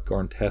stomach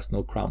or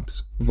intestinal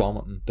cramps,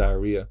 vomiting,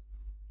 diarrhea.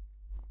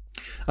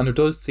 And there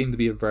does seem to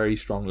be a very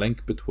strong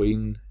link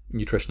between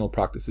nutritional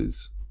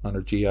practices and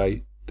our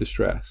GI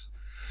distress.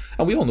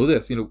 And we all know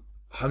this,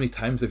 how many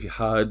times have you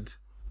had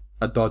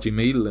a dodgy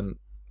meal and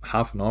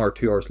half an hour,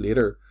 2 hours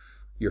later,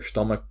 your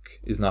stomach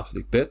is in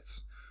absolute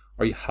bits,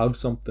 or you have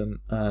something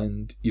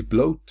and you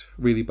bloat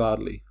really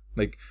badly,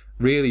 like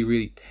really,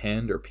 really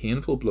tender,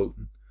 painful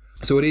bloating.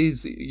 So it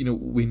is,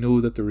 we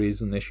know that there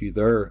is an issue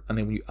there, and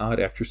then when you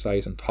add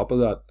exercise on top of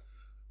that,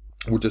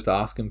 we're just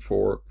asking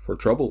for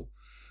trouble.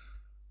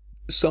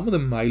 Some of the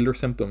milder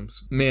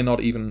symptoms may not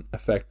even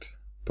affect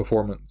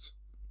performance.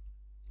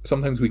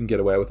 Sometimes we can get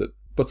away with it,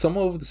 but some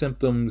of the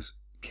symptoms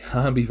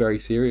can be very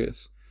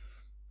serious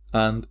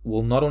and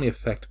will not only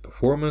affect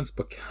performance,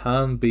 but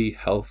can be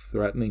health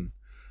threatening.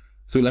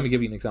 So let me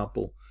give you an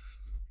example.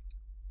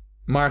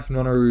 Marathon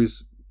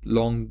runners,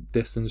 long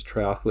distance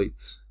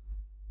triathletes,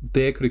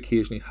 they could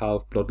occasionally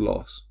have blood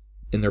loss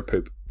in their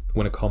poop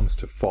when it comes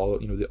to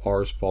the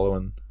hours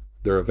following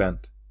their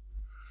event.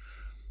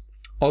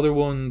 Other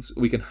ones,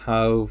 we can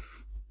have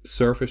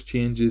surface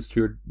changes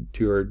to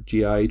our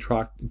GI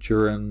tract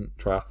during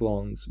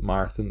triathlons,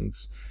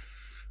 marathons,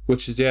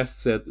 which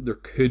suggests that there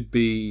could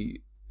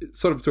be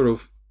sort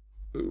of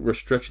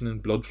restriction in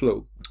blood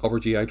flow of our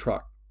GI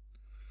tract.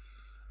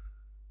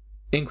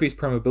 Increased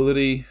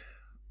permeability,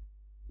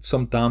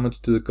 some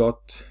damage to the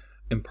gut,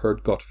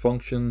 impaired gut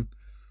function.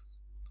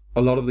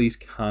 A lot of these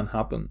can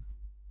happen.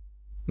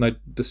 Now,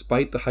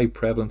 despite the high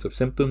prevalence of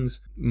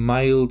symptoms,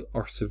 mild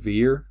or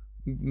severe,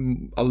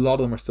 a lot of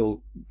them are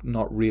still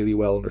not really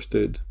well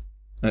understood.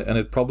 And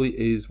it probably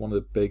is one of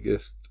the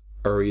biggest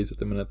areas at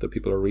the minute that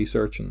people are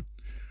researching.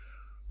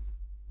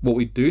 What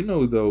we do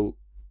know, though,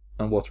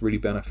 and what's really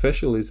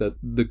beneficial is that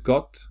the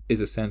gut is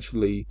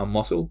essentially a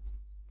muscle,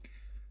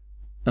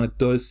 and it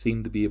does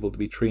seem to be able to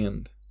be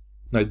trained.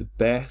 Now, the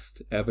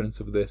best evidence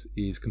of this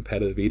is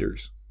competitive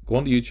eaters. Go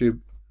onto YouTube,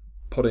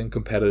 put in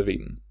competitive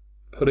eating,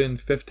 put in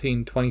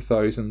 15,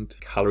 20,000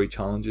 calorie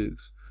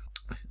challenges.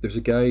 There's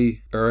a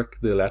guy, Eric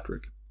the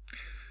Electric,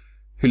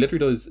 who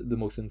literally does the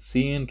most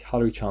insane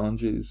calorie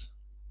challenges.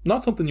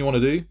 Not something you want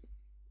to do,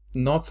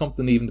 not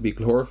something even to be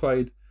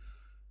glorified,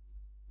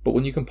 but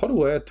when you can put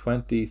away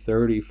 20,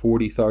 30,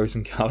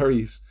 40,000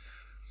 calories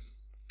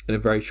in a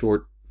very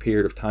short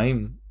period of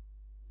time,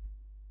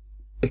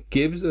 it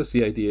gives us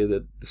the idea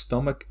that the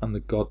stomach and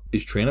the gut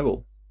is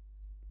trainable.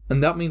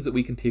 And that means that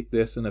we can take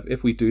this, and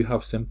if we do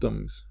have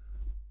symptoms,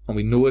 and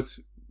we know it's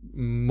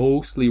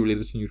mostly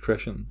related to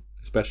nutrition,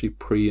 especially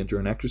pre and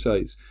during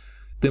exercise,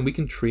 then we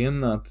can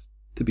train that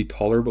to be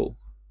tolerable.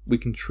 We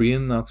can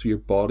train that so your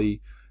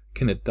body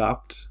can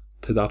adapt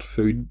to that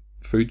food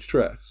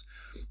stress.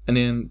 And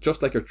then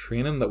just like our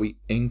training, that we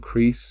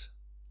increase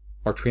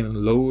our training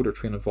load, or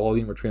training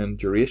volume, or training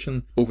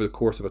duration over the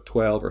course of a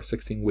 12 or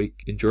 16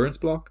 week endurance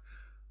block,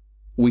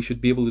 we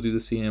should be able to do the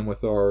same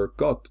with our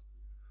gut.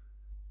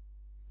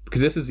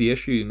 Because this is the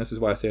issue, and this is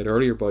why I said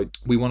earlier about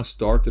we want to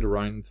start at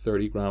around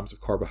 30 grams of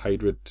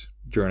carbohydrate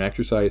during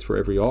exercise for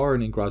every hour,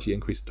 and then gradually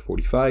increase it to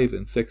 45,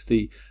 then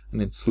 60,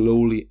 and then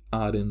slowly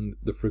add in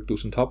the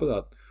fructose on top of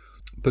that.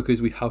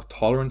 Because we have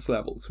tolerance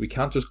levels. We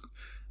can't just,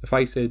 if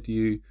I said to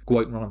you, go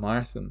out and run a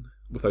marathon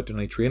without doing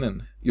any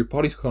training, your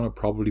body's going to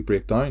probably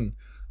break down.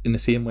 In the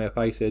same way, if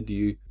I said to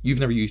you, you've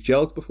never used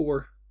gels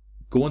before,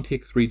 go and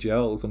take 3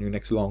 gels on your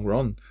next long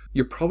run,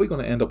 you're probably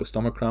going to end up with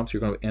stomach cramps,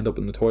 you're going to end up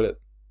in the toilet.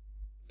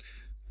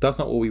 That's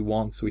not what we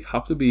want, so we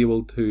have to be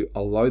able to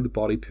allow the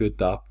body to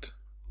adapt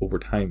over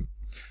time.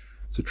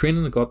 So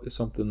training the gut is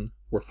something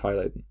worth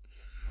highlighting.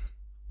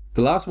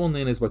 The last one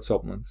then is about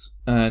supplements,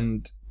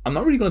 and I'm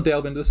not really going to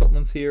delve into the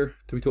supplements here,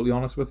 to be totally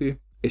honest with you.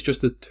 It's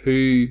just the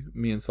 2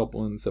 main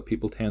supplements that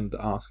people tend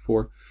to ask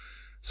for,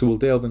 so we'll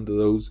delve into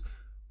those.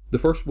 The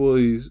first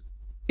was,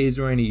 is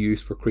there any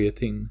use for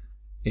creatine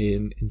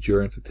in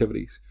endurance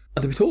activities?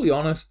 And to be totally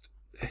honest,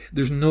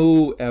 there's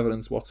no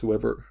evidence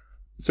whatsoever,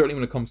 certainly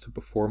when it comes to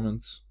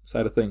performance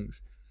side of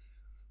things.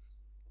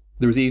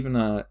 There was even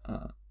a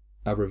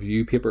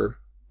review paper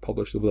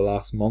published over the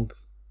last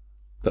month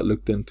that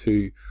looked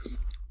into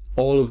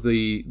all of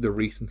the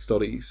recent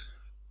studies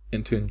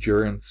into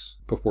endurance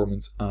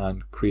performance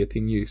and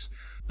creatine use,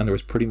 and there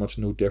was pretty much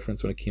no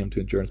difference when it came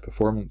to endurance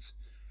performance.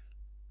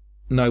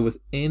 Now,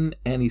 within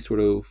any sort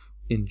of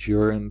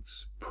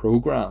endurance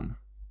program,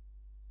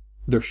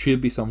 there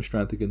should be some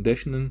strength and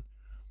conditioning,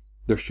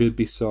 there should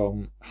be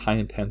some high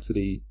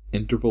intensity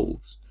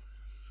intervals.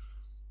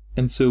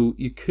 And so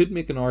you could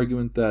make an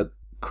argument that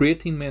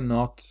creatine may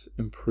not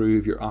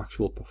improve your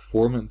actual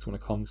performance when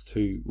it comes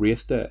to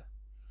race day,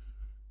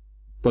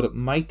 but it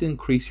might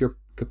increase your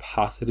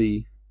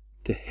capacity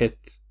to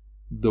hit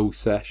those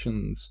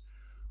sessions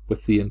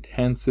with the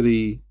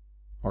intensity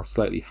or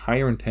slightly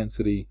higher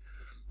intensity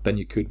than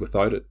you could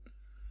without it.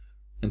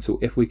 And so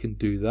if we can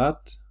do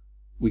that,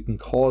 we can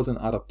cause an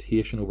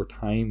adaptation over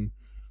time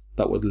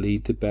that would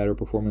lead to better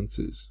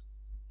performances.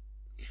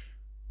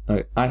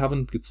 Now, I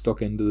haven't got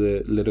stuck into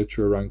the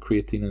literature around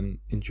creatine and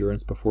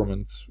endurance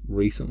performance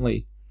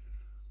recently,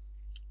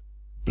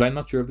 but I'm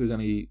not sure if there's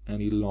any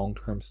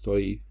long-term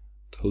study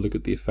to look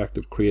at the effect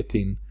of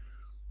creatine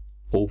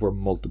over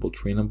multiple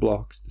training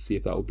blocks to see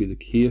if that would be the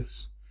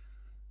case.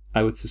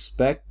 I would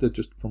suspect that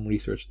just from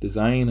research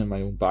design and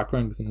my own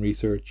background within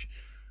research,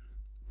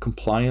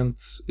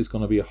 compliance is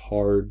going to be a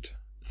hard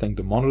thing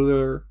to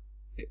monitor.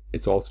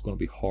 It's also going to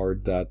be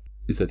hard that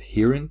is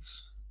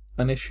adherence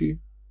an issue?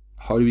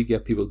 How do we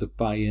get people to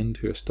buy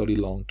into a study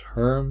long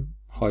term?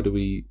 How do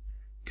we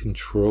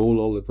control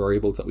all the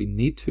variables that we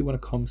need to when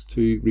it comes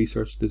to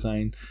research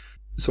design?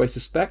 So I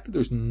suspect that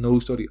there's no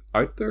study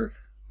out there,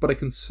 but I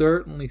can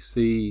certainly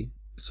see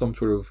some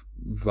sort of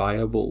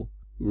viable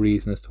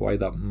reason as to why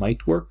that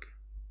might work.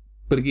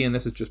 But again,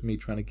 this is just me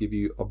trying to give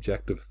you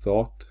objective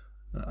thought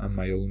and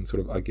my own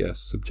sort of, I guess,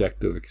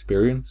 subjective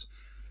experience.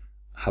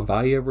 Have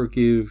I ever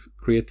give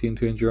creatine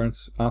to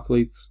endurance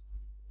athletes?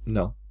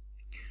 No.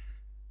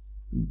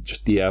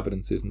 Just the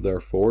evidence isn't there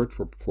for it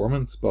for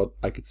performance, but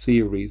I could see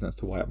a reason as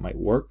to why it might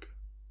work.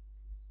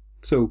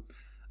 So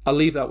I'll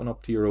leave that one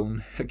up to your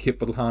own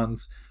capable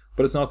hands,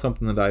 but it's not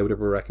something that I would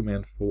ever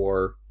recommend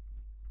for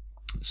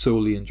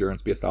solely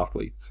endurance-based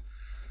athletes.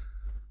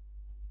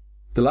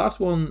 The last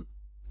one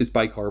is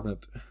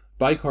bicarbonate.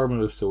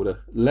 Bicarbonate of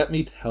soda. Let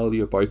me tell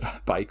you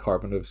about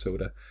bicarbonate of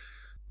soda.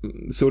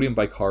 Sodium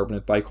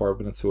bicarbonate,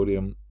 bicarbonate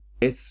sodium.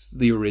 It's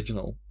the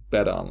original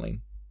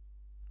beta-aniline.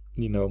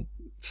 You know,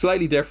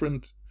 slightly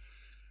different,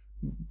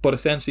 but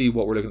essentially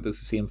what we're looking at is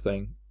the same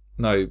thing.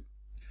 Now,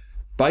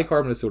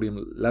 bicarbonate of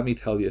sodium, let me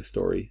tell you a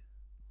story.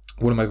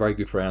 One of my very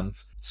good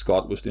friends,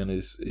 Scott, was doing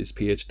his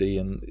PhD,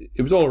 and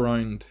it was all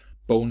around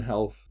bone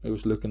health. It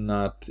was looking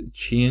at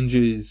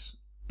changes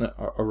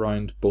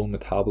around bone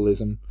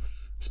metabolism,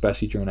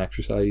 especially during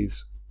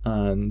exercise,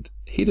 and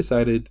he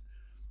decided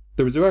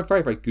There was a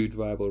very, very good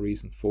viable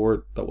reason for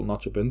it that we'll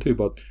not jump into,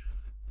 but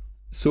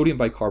sodium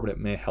bicarbonate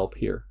may help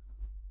here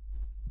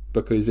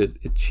because it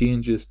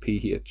changes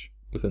pH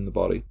within the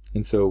body.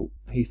 And so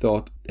he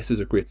thought, this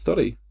is a great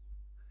study.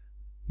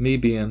 Me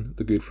being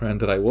the good friend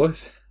that I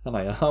was, and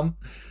I am,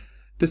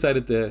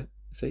 decided to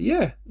say,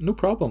 yeah, no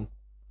problem.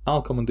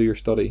 I'll come and do your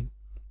study.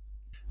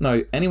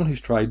 Now, anyone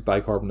who's tried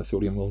bicarbonate of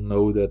sodium will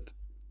know that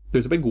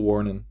there's a big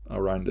warning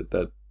around it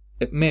that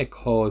it may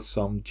cause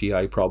some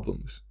GI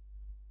problems.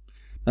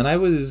 And I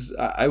was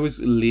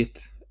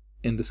late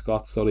into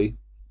Scott's study,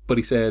 but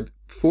he said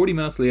 40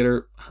 minutes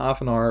later, half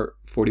an hour,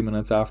 40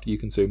 minutes after you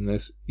consume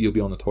this, you'll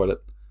be on the toilet.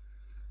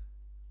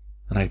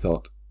 And I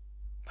thought,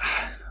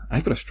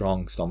 I've got a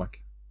strong stomach.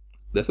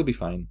 This will be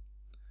fine.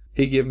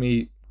 He gave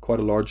me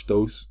quite a large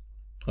dose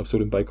of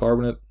sodium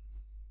bicarbonate.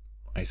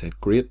 I said,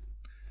 great.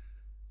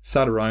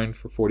 Sat around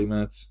for 40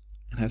 minutes,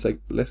 and I was like,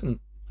 listen,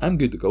 I'm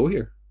good to go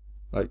here.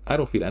 Like, I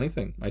don't feel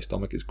anything. My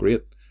stomach is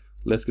great.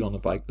 Let's get on the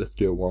bike. Let's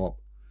do a warm-up.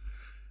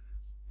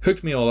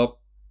 Hooked me all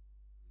up.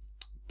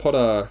 Put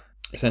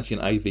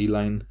essentially an IV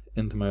line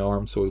into my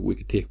arm so we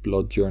could take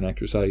blood during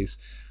exercise.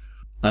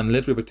 And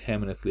literally about 10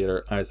 minutes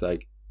later, I was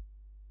like,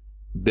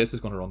 this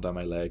is going to run down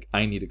my leg.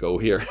 I need to go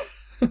here.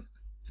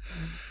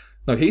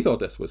 Now, he thought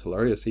this was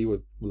hilarious. He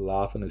was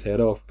laughing his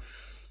head off.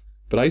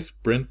 But I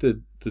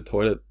sprinted to the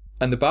toilet.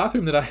 And the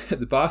bathroom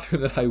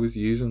that I was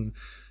using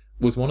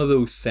was one of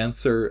those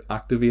sensor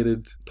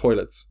activated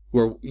toilets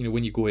where, you know,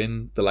 when you go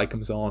in, the light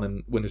comes on,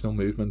 and when there's no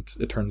movement,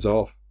 it turns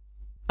off.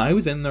 I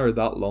was in there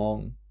that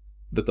long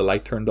that the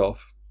light turned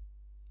off.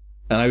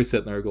 And I was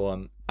sitting there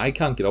going, I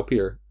can't get up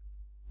here.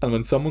 And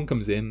when someone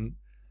comes in,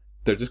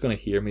 they're just going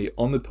to hear me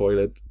on the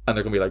toilet, and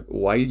they're going to be like,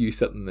 why are you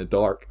sitting in the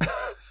dark?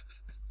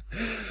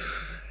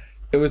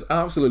 It was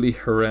absolutely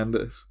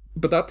horrendous.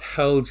 But that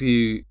tells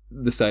you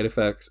the side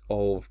effects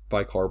of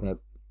bicarbonate.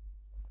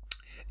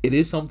 It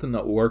is something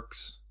that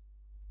works.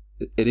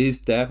 It is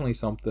definitely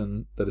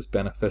something that is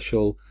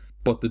beneficial,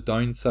 but the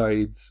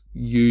downsides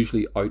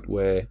usually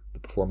outweigh the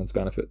performance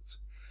benefits.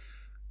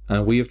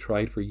 And we have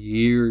tried for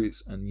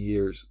years and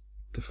years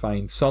to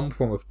find some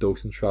form of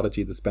dosing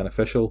strategy that's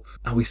beneficial,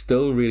 and we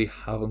still really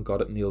haven't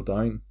got it nailed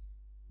down.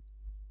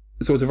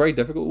 So it's a very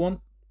difficult one.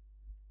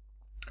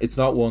 It's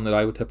not one that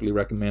I would typically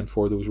recommend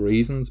for those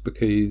reasons,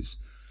 because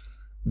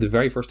the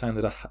very first time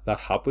that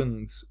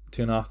happens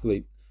to an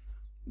athlete,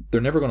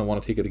 they're never going to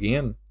want to take it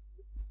again.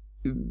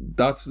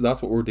 That's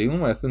what we're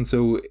dealing with, and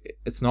so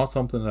it's not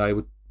something that I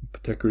would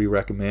particularly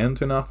recommend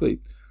to an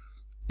athlete.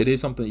 It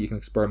is something that you can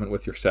experiment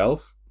with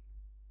yourself.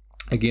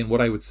 Again,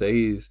 what I would say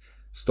is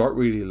start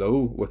really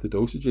low with the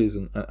dosages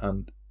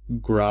and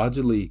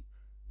gradually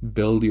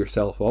build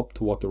yourself up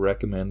to what the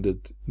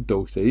recommended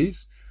dose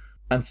is,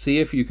 and see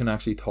if you can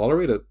actually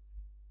tolerate it.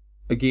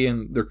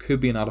 Again, there could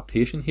be an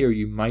adaptation here.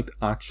 You might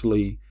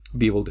actually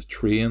be able to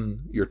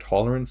train your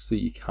tolerance so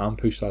you can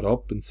push that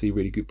up and see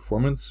really good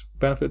performance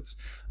benefits.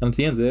 And at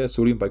the end of the day,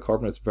 sodium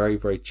bicarbonate is very,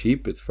 very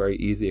cheap. It's very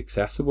easy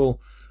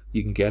accessible.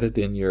 You can get it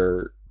in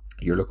your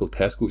local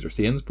Tesco's or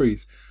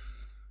Sainsbury's.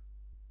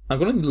 I'm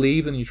going to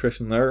leave the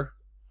nutrition there,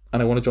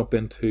 and I want to jump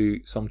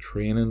into some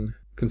training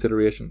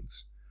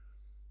considerations.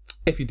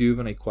 If you do have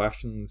any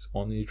questions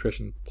on the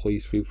nutrition,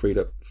 please feel free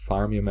to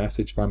fire me a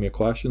message, fire me a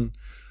question.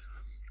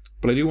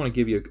 But I do want to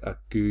give you a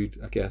good,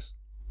 I guess,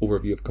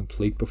 overview of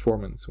complete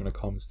performance when it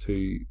comes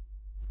to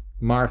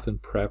marathon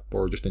prep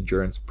or just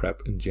endurance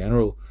prep in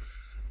general.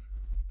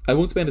 I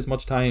won't spend as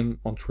much time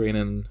on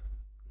training,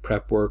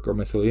 prep work, or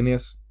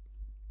miscellaneous,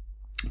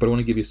 but I want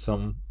to give you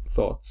some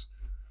thoughts.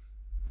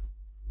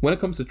 When it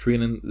comes to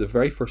training, the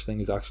very first thing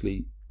is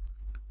actually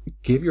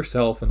give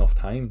yourself enough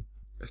time.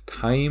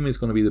 Time is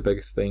going to be the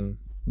biggest thing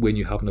when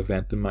you have an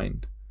event in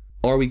mind.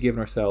 Are we giving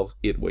ourselves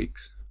 8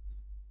 weeks?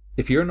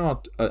 If you're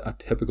not a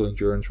typical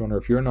endurance runner,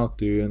 if you're not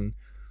doing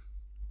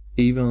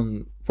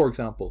even, for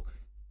example,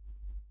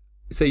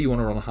 say you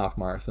want to run a half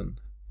marathon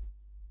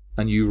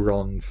and you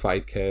run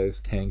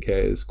 5Ks,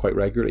 10Ks quite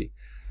regularly,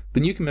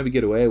 then you can maybe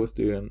get away with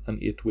doing an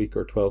 8-week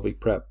or 12-week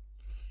prep.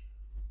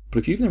 But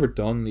if you've never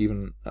done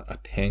even a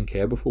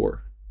 10K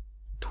before,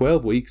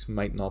 12 weeks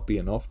might not be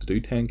enough to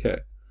do 10K.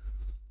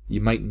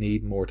 You might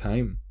need more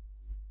time.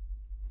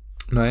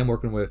 Now, I'm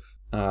working with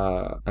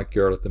a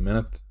girl at the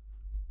minute,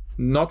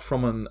 not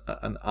from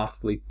an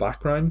athlete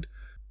background,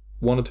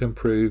 wanted to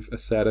improve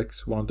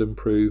aesthetics, wanted to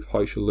improve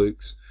how she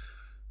looks,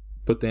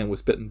 but then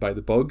was bitten by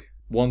the bug,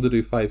 wanted to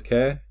do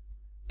 5K,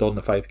 done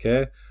the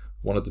 5K,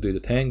 wanted to do the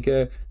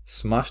 10K,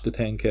 smashed the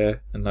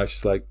 10K, and now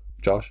she's like,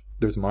 Josh,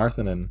 there's a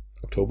marathon in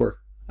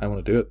October, I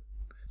want to do it.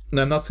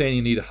 Now, I'm not saying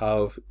you need to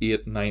have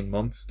 8-9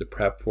 months to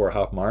prep for a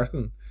half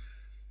marathon,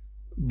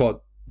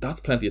 but that's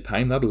plenty of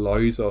time. That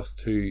allows us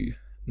to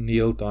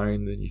nail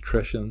down the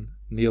nutrition,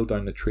 nail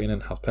down the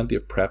training, have plenty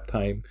of prep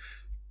time,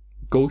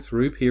 go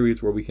through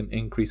periods where we can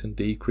increase and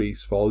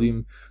decrease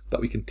volume,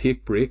 that we can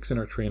take breaks in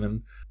our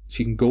training.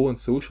 She can go and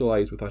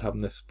socialise without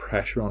having this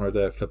pressure on her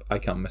to flip, I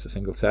can't miss a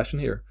single session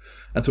here.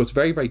 And so it's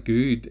very, very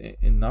good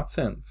in that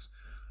sense.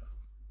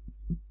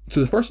 So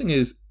the first thing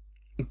is,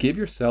 give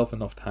yourself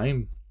enough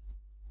time.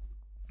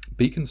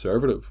 be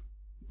conservative.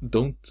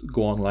 Don't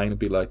go online and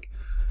be like,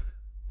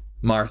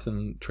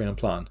 marathon training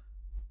plan,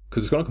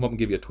 because it's going to come up and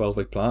give you a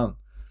 12-week plan.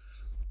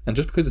 And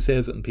just because it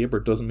says it on paper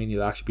doesn't mean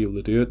you'll actually be able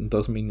to do it, and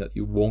doesn't mean that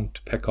you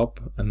won't pick up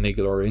a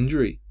niggle or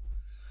injury.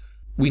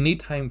 We need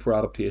time for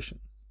adaptation.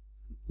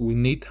 We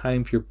need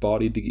time for your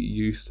body to get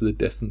used to the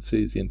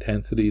distances, the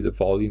intensity, the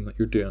volume that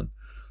you're doing,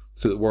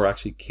 so that we're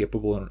actually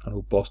capable and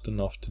robust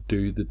enough to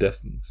do the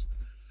distance.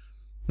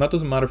 And that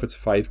doesn't matter if it's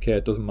 5k,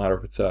 it doesn't matter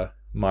if it's a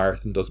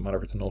marathon, doesn't matter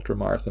if it's an ultra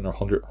marathon or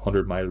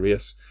 100 mile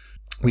race.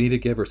 We need to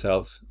give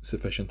ourselves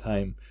sufficient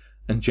time.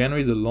 And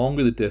generally, the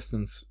longer the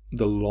distance,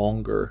 the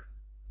longer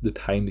the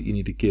time that you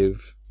need to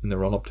give in the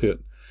run up to it.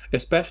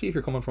 Especially if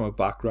you're coming from a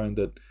background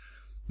that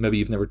maybe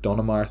you've never done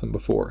a marathon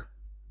before.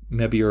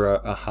 Maybe you're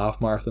a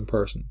half marathon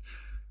person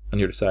and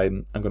you're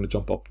deciding, I'm going to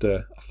jump up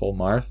to a full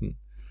marathon.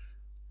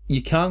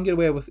 You can get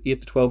away with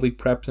 8 to 12 week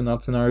preps in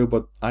that scenario,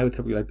 but I would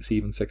typically like to see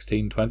even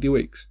 16, 20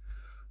 weeks,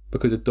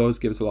 because it does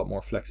give us a lot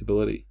more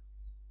flexibility.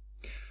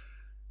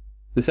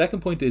 The second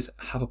point is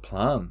have a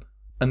plan.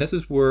 And this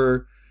is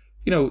where,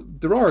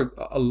 there are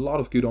a lot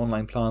of good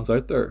online plans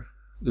out there.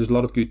 There's a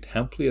lot of good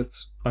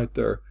templates out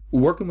there.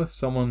 Working with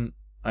someone,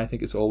 I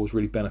think, is always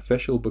really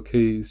beneficial,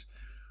 because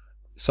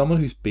someone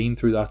who's been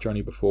through that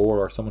journey before,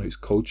 or someone who's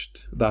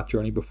coached that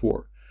journey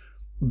before,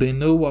 they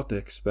know what to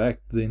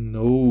expect. They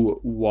know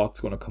what's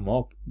going to come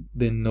up.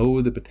 They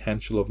know the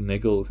potential of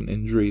niggles and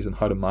injuries and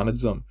how to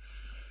manage them.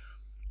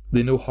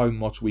 They know how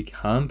much we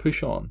can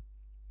push on.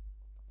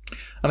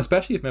 And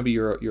especially if maybe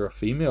you're a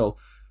female,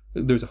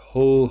 there's a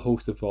whole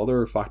host of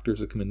other factors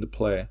that come into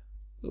play,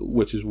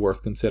 which is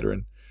worth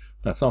considering.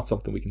 That's not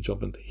something we can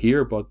jump into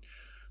here, but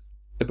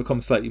it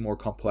becomes slightly more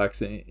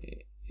complex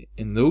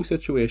in those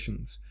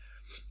situations.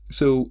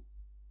 So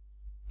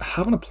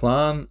having a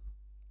plan,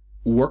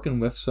 working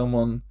with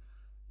someone,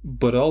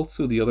 but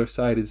also the other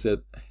side is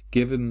that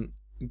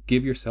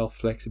give yourself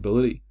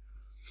flexibility,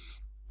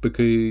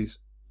 because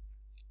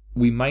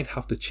we might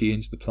have to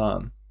change the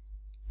plan,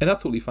 and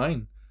that's totally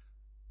fine.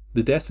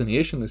 The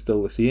destination is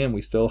still the same.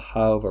 We still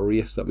have a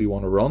race that we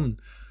want to run,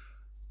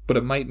 but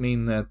it might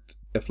mean that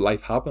if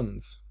life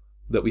happens,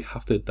 that we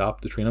have to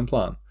adapt the training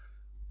plan,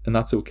 and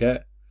that's okay.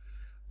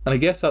 And I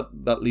guess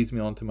that leads me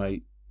on to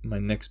my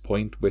next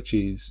point, which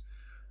is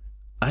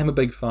I'm a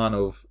big fan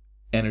of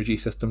energy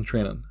system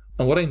training.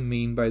 And what I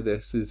mean by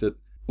this is that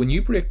when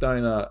you break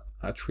down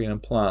a training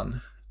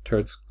plan to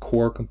its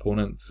core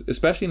components,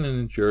 especially in an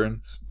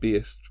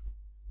endurance-based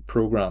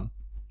program,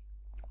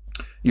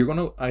 you're going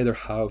to either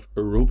have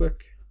aerobic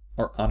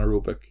or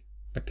anaerobic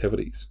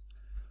activities.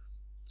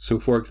 So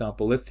for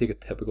example, let's take a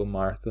typical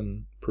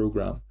marathon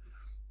program.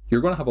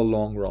 You're going to have a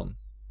long run.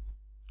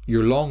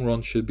 Your long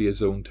run should be a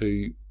zone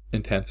 2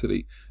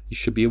 intensity. You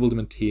should be able to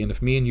maintain,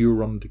 if me and you are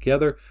running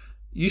together,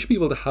 you should be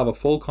able to have a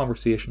full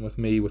conversation with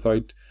me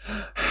without,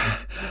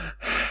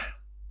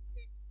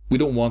 we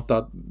don't want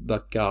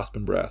that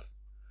gasping breath.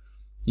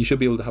 You should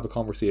be able to have a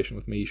conversation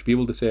with me. You should be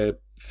able to say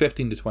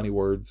 15 to 20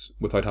 words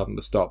without having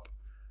to stop.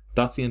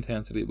 That's the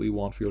intensity that we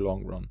want for your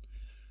long run.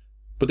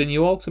 But then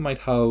you also might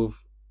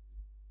have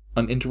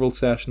an interval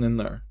session in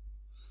there,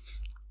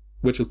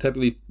 which will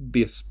typically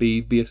be a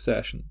speed-based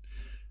session.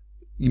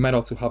 You might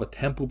also have a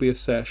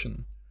tempo-based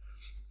session.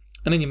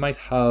 And then you might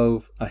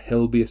have a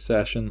hill-based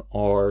session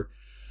or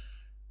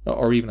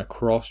even a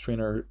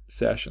cross-trainer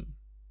session.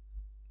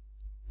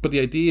 But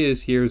the idea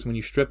is when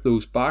you strip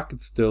those back,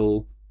 it's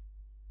still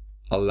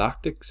a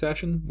lactic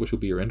session, which will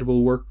be your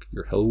interval work,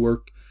 your hill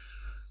work.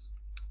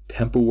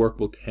 Tempo work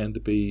will tend to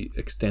be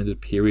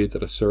extended periods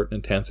at a certain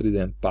intensity,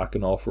 then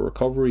backing off for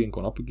recovery and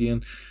going up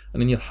again.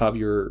 And then you'll have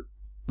your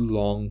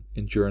long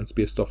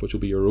endurance-based stuff, which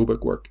will be your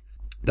aerobic work.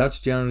 That's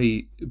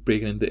generally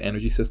breaking into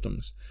energy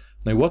systems.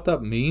 Now, what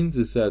that means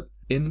is that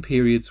in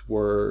periods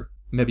where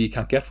maybe you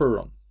can't get for a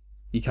run,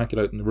 you can't get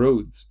out in the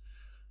roads,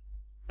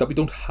 that we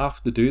don't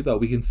have to do that.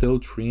 We can still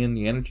train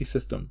the energy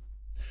system.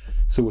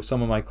 So with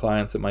some of my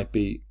clients, it might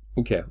be,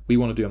 okay, we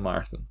want to do a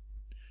marathon,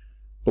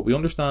 but we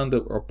understand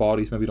that our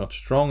body's maybe not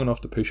strong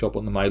enough to push up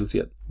on the miles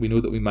yet. We know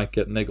that we might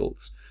get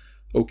niggles.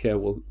 Okay,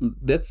 well,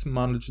 let's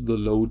manage the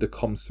load that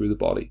comes through the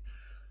body.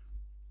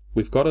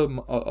 We've got a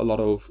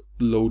lot of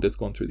load that's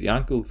going through the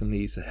ankles and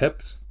knees and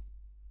hips,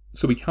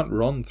 so we can't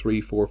run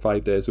 3, 4,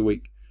 5 days a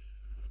week.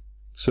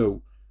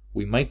 So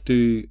we might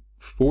do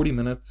 40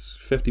 minutes,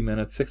 50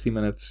 minutes, 60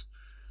 minutes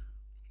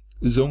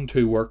zone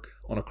 2 work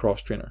on a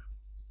cross trainer.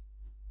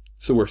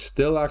 So we're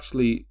still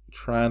actually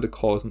trying to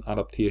cause an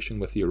adaptation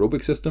with the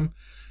aerobic system,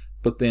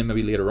 but then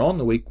maybe later on in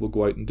the week we'll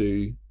go out and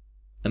do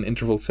an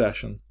interval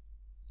session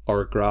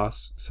or a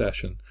grass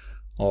session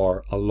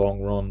or a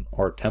long run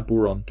or a tempo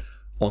run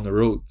on the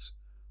roads.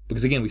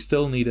 Because again, we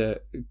still need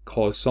to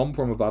cause some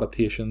form of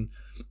adaptation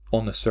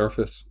on the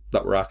surface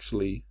that we're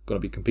actually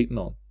going to be competing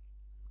on.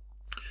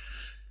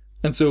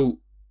 And so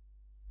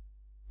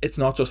it's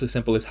not just as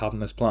simple as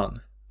having this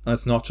plan. And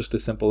it's not just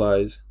as simple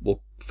as,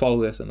 we'll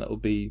follow this and it'll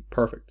be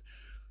perfect.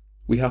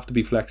 We have to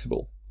be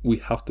flexible. We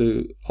have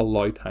to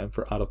allow time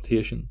for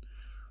adaptation.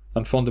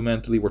 And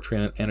fundamentally, we're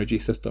training energy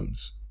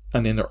systems.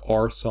 And then there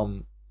are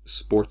some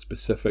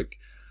sport-specific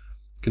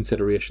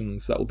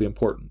considerations that will be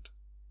important.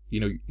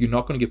 You're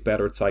not going to get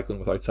better at cycling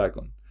without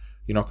cycling.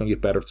 You're not going to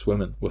get better at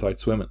swimming without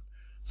swimming.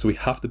 So we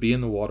have to be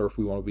in the water if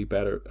we want to be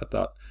better at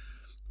that.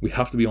 We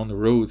have to be on the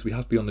roads, we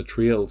have to be on the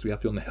trails, we have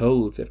to be on the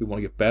hills if we want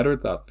to get better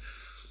at that.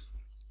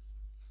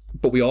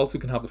 But we also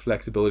can have the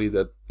flexibility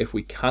that if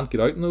we can't get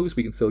out in those,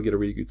 we can still get a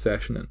really good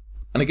session in.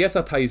 And I guess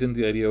that ties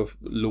into the idea of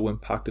low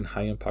impact and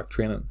high impact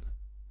training.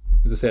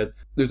 As I said,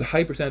 there's a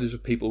high percentage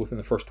of people within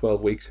the first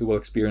 12 weeks who will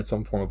experience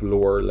some form of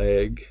lower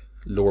leg,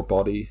 lower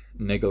body,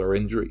 niggle or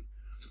injury.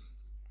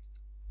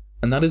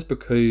 And that is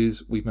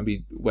because we've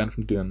maybe went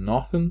from doing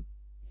nothing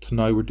to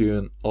now we're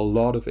doing a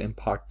lot of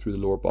impact through the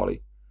lower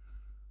body.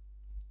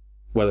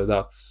 Whether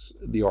that's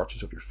the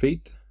arches of your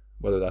feet,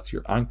 whether that's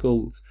your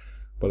ankles,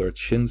 whether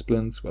it's shin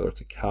splints, whether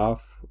it's a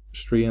calf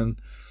strain,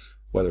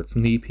 whether it's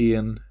knee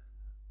pain,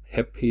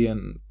 hip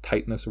pain,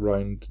 tightness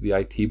around the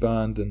IT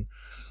band, and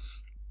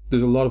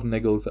there's a lot of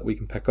niggles that we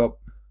can pick up.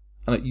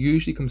 And it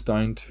usually comes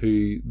down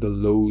to the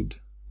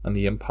load and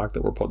the impact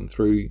that we're putting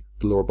through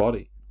the lower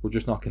body. We're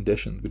just not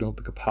conditioned. We don't have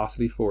the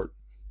capacity for it.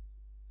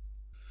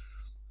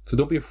 So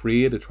don't be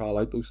afraid to trial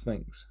out those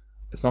things.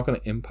 It's not going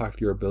to impact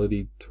your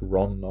ability to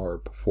run or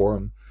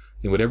perform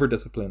in whatever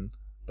discipline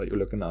that you're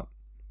looking at.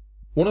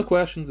 One of the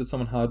questions that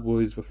someone had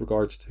was with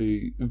regards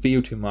to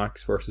VO2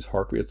 max versus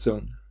heart rate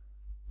zone.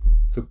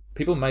 So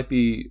people might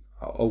be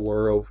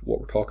aware of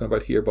what we're talking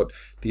about here, but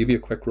to give you a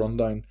quick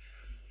rundown,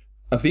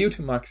 a VO2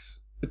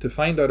 max, to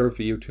find out our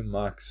VO2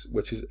 max,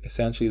 which is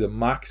essentially the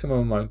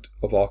maximum amount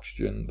of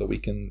oxygen that we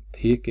can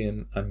take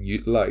in and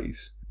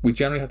utilize, we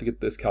generally have to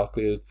get this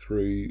calculated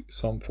through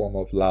some form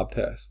of lab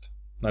test.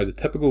 Now, the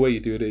typical way you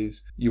do it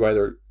is you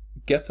either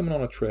get someone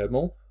on a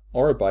treadmill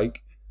or a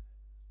bike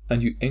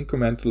and you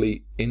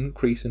incrementally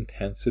increase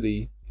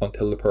intensity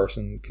until the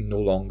person can no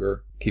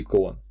longer keep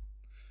going.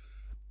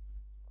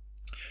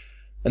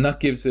 And that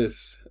gives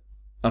us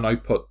an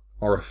output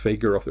or a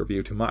figure of their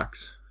VO2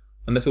 max.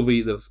 And it'll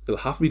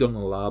have to be done in the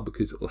lab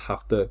because it'll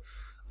have to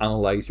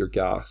analyze your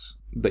gas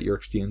that you're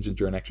exchanging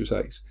during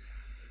exercise.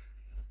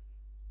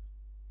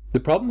 The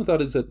problem with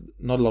that is that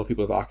not a lot of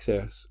people have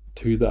access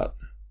to that.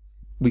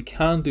 We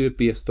can do it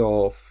based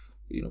off,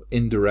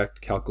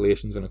 indirect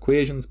calculations and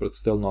equations, but it's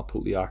still not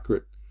totally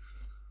accurate.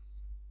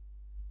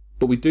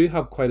 But we do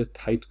have quite a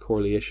tight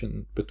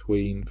correlation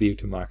between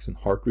VO2 max and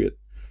heart rate,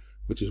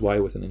 which is why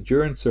within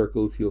endurance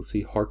circles you'll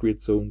see heart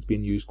rate zones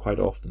being used quite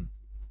often.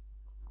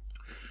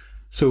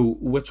 So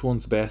which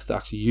one's best to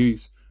actually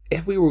use?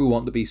 If we were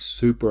wanting to be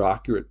super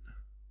accurate,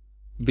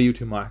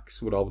 VO2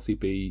 max would obviously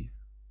be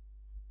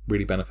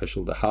really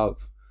beneficial to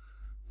have.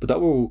 But that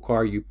will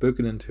require you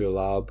booking into a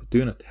lab,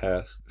 doing a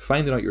test,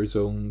 finding out your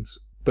zones,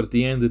 but at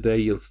the end of the day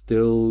you'll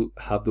still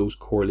have those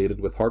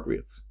correlated with heart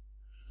rates.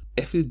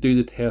 If you do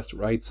the test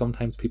right,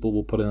 sometimes people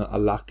will put in a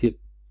lactate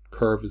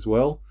curve as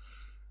well,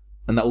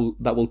 and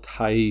that will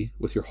tie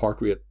with your heart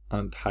rate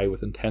and tie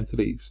with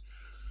intensities.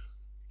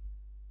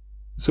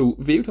 So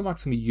VO2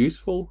 max can be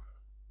useful,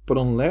 but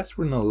unless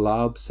we're in a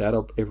lab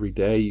setup every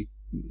day,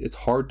 it's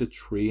hard to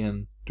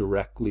train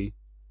directly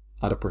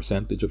at a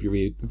percentage of your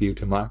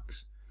VO2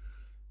 max.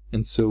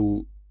 And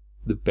so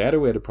the better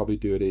way to probably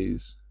do it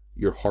is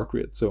your heart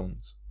rate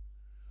zones.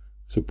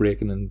 So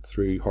breaking in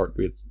through heart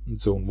rate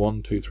zone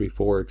 1, 2, 3,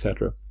 4,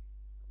 etc.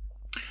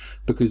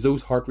 Because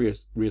those heart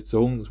rate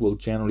zones will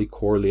generally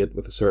correlate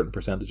with a certain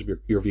percentage of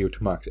your VO2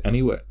 max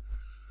anyway.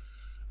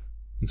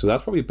 And so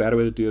that's probably a better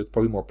way to do it. It's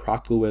probably a more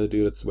practical way to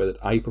do it. It's the way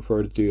that I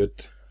prefer to do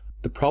it.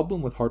 The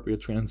problem with heart rate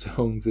training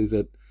zones is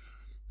that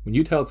when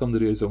you tell someone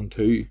to do a zone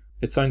 2,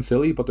 it sounds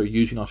silly, but they're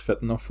usually not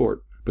fit enough for it.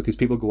 Because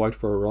people go out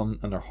for a run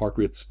and their heart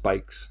rate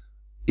spikes.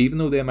 Even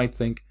though they might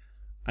think,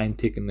 I'm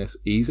taking this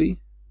easy,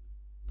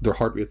 their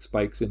heart rate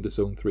spikes into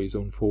zone 3,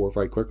 zone 4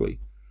 very quickly.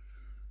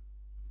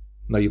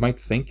 Now you might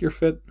think you're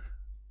fit,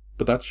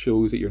 but that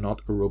shows that you're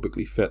not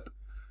aerobically fit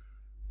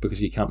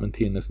because you can't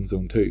maintain this in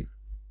zone 2.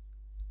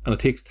 And it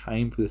takes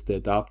time for this to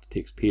adapt, it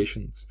takes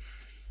patience.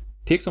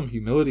 It takes some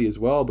humility as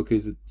well,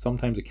 because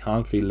sometimes it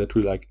can feel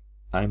literally like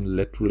I'm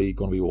literally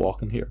going to be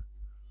walking here.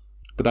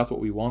 But that's what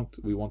we want.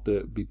 We want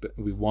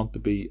to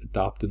be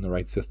adapting the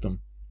right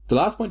system. The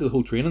last point of the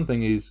whole training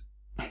thing is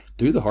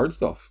do the hard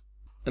stuff.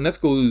 And this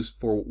goes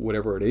for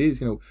whatever it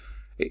is.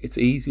 It's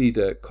easy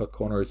to cut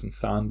corners and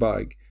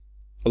sandbag.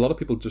 A lot of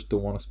people just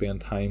don't want to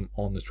spend time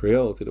on the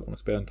trails. They don't want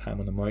to spend time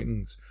on the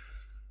mountains.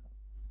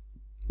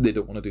 They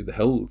don't want to do the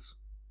hills.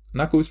 And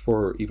that goes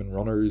for even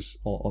runners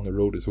on the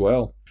road as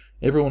well.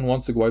 Everyone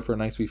wants to go out for a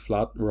nice wee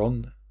flat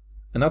run.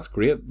 And that's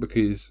great,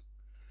 because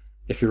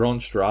if you're on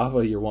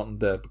Strava, you're wanting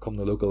to become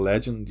the local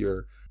legend,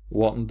 you're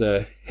wanting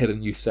to hit a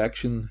new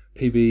section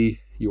PB,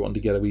 you're wanting to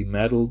get a wee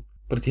medal.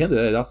 But at the end of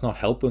the day, that's not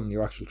helping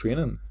your actual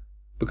training.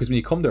 Because when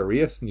you come to a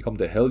race and you come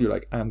to a hill, you're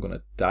like, I'm going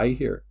to die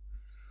here.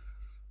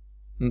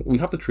 And we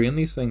have to train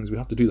these things, we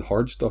have to do the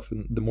hard stuff,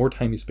 and the more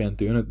time you spend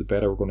doing it, the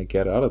better we're going to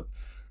get at it.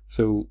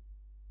 So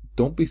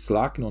don't be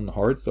slacking on the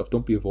hard stuff,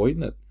 don't be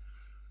avoiding it.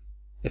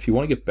 If you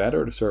want to get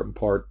better at a certain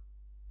part,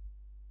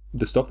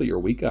 the stuff that you're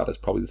weak at is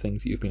probably the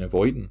things that you've been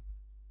avoiding.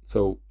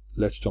 So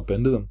let's jump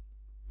into them.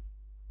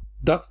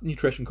 That's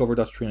nutrition covered,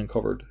 that's training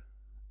covered.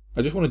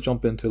 I just want to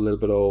jump into a little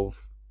bit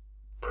of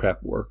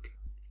prep work.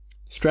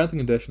 Strength and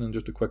conditioning,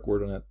 just a quick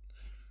word on it.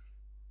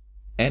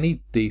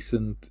 Any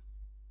decent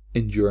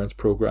endurance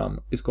program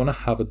is going to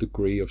have a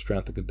degree of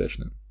strength and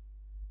conditioning.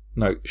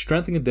 Now,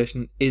 strength and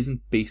conditioning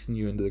isn't beasting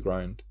you into the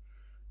ground.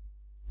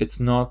 It's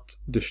not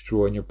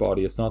destroying your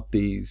body. It's not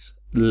these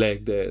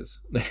leg days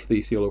that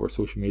you see all over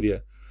social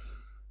media.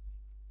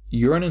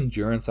 You're an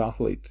endurance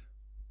athlete.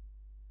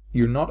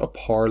 You're not a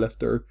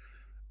powerlifter.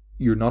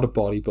 You're not a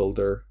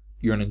bodybuilder.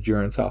 You're an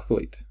endurance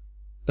athlete.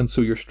 And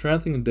so your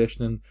strength and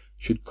conditioning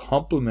should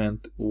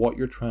complement what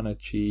you're trying to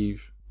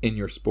achieve in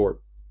your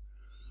sport.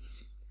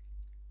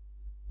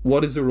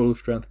 What is the role of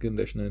strength and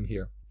conditioning in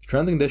here?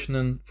 Strength and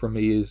conditioning for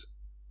me is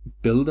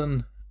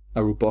building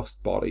a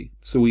robust body.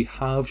 So we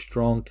have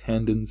strong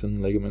tendons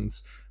and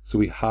ligaments. So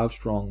we have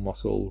strong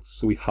muscles.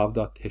 So we have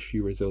that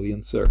tissue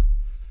resilience there.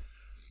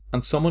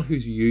 And someone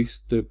who's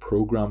used to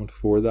programming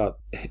for that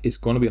is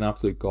going to be an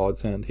absolute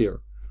godsend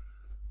here.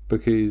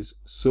 Because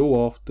so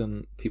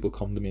often people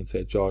come to me and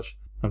say, Josh,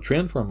 I'm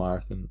training for a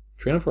marathon,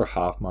 training for a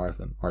half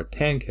marathon or a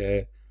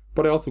 10k,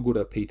 but I also go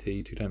to a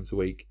PT 2 times a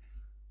week.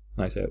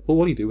 And I say, well,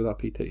 what do you do with that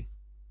PT?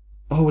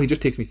 Oh, well, he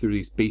just takes me through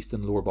these beast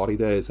and lower body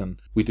days,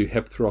 and we do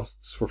hip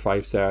thrusts for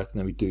 5 sets, and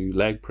then we do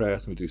leg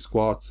press, and we do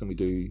squats, and we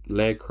do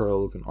leg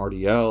curls and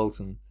RDLs,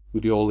 and we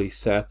do all these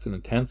sets and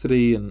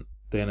intensity, and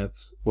then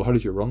it's, well, how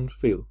does your run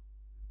feel?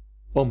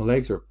 Oh, my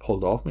legs are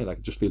pulled off me, like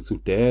it just feels so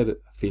dead.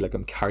 I feel like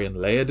I'm carrying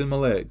lead in my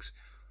legs.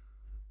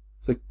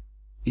 It's like,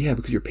 yeah,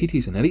 because your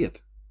PT's an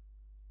idiot.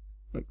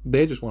 Like,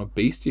 they just want to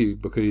beast you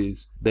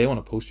because they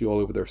want to post you all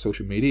over their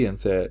social media and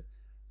say,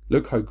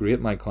 look how great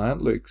my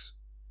client looks.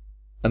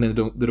 And then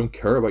they don't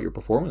care about your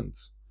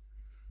performance.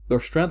 Their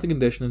strength and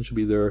conditioning should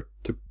be there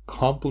to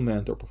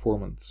complement our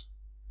performance,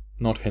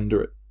 not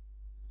hinder it.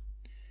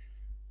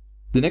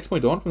 The next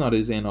point on from that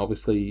is then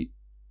obviously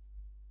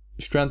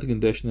strength and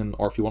conditioning,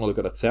 or if you want to look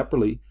at it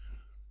separately,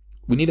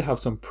 we need to have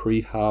some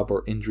prehab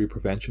or injury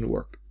prevention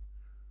work.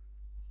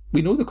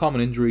 We know the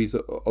common injuries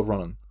of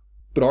running,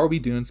 but are we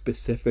doing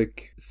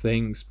specific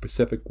things,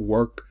 specific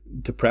work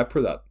to prep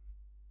for that?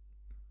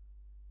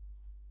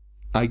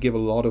 I give a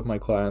lot of my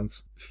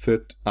clients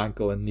foot,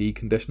 ankle and knee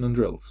conditioning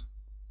drills.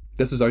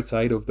 This is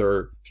outside of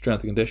their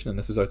strength and conditioning.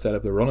 This is outside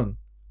of their running.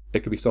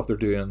 It could be stuff they're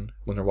doing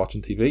when they're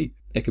watching TV.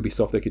 It could be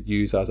stuff they could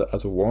use as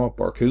a warm-up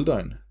or cool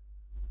down.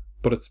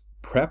 But it's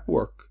prep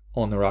work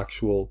on their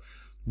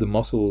the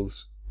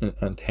muscles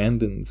and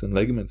tendons and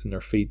ligaments in their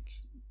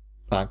feet,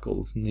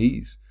 ankles,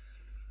 knees.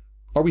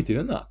 Are we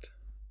doing that?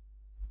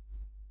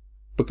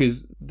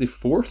 Because the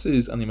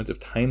forces and the amount of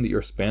time that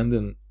you're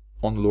spending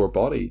on the lower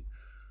body,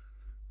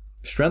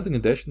 strength and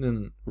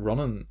conditioning,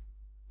 running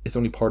is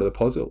only part of the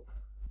puzzle.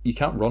 You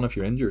can't run if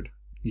you're injured.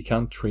 You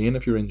can't train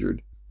if you're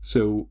injured.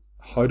 So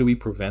how do we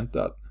prevent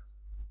that?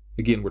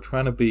 Again, we're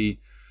trying to be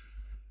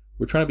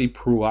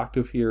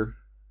proactive here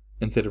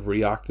instead of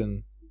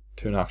reacting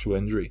to an actual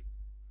injury.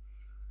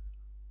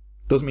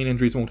 Doesn't mean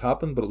injuries won't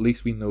happen, but at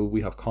least we know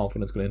we have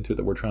confidence going into it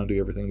that we're trying to do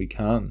everything we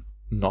can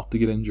not to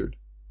get injured.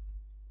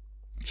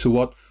 So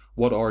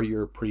what are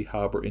your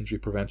prehab or injury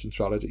prevention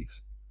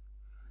strategies?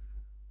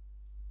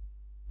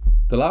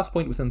 The last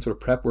point within sort of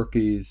prep work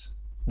is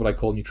what I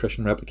call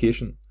nutrition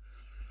replication.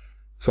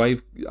 So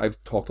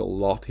I've talked a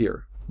lot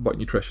here about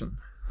nutrition.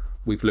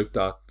 We've looked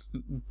at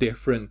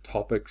different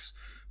topics.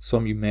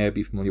 Some you may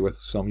be familiar with,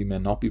 some you may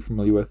not be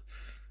familiar with.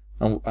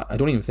 And I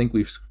don't even think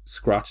we've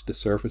scratched the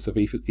surface of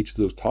each of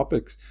those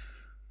topics.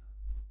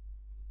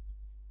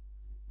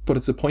 But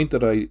it's the point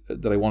that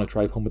I want to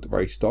drive home at the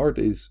very start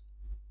is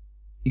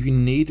you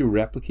need to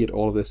replicate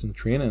all of this in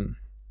training.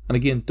 And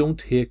again, don't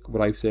take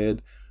what I've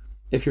said.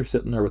 If you're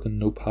sitting there with a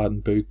notepad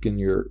and book and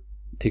you're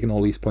taking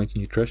all these points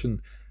in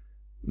nutrition,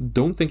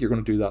 don't think you're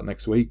going to do that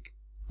next week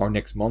or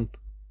next month.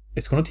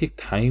 It's going to take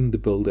time to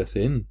build this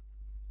in.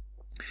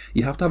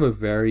 You have to have a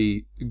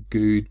very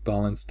good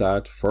balanced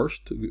diet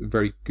first,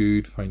 very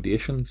good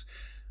foundations,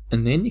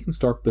 and then you can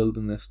start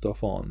building this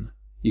stuff on.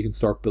 You can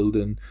start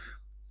building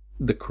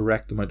the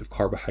correct amount of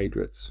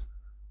carbohydrates.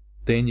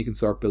 Then you can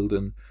start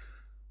building,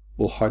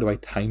 well, how do I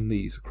time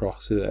these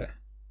across the day?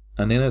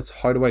 And then it's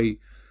how do I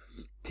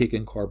take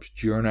in carbs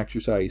during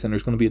exercise? And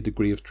there's going to be a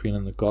degree of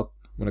training the gut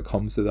when it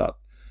comes to that.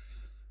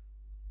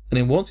 And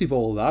then once you've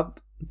all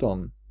that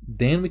done,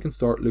 then we can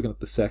start looking at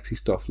the sexy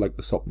stuff like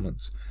the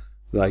supplements,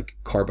 like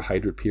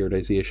carbohydrate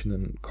periodization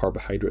and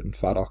carbohydrate and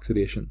fat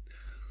oxidation.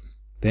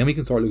 Then we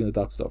can start looking at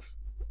that stuff.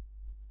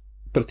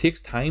 But it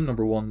takes time,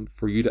 number one,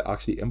 for you to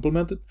actually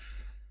implement it.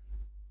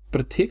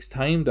 But it takes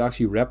time to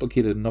actually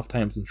replicate it enough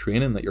times in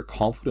training that you're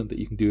confident that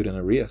you can do it in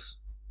a race.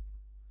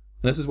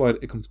 And this is why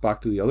it comes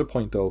back to the other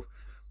point of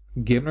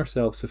giving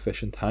ourselves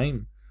sufficient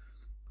time.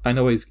 I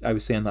know I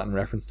was saying that in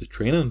reference to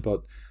training,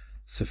 but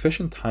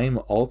sufficient time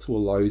also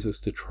allows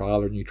us to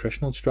trial our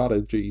nutritional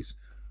strategies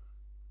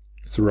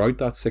throughout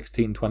that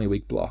 16-20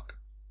 week block.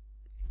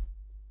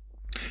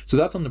 So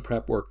that's on the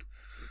prep work.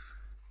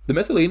 The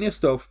miscellaneous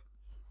stuff,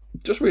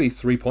 just really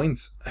 3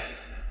 points.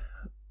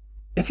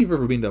 If you've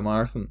ever been to a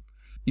marathon,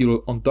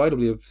 you'll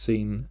undoubtedly have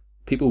seen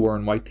people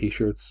wearing white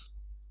t-shirts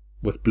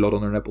with blood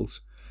on their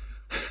nipples.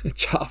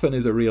 Chaffing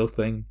is a real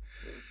thing.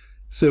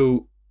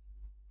 So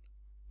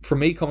for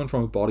me, coming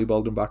from a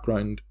bodybuilding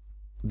background,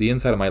 the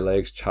inside of my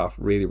legs chafe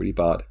really, really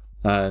bad.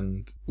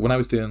 And when I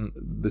was doing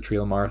the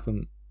trail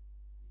marathon,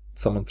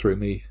 someone threw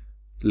me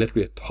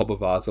literally a tub of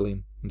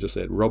Vaseline and just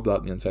said, rub that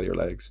on the inside of your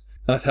legs.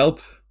 And it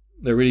helped.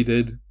 It really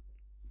did.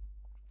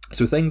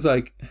 So things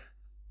like,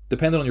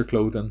 depending on your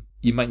clothing,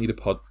 you might need to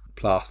put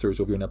plasters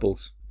over your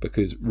nipples,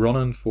 because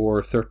running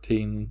for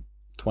 13,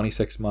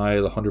 26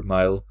 mile, 100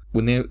 mile,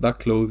 when that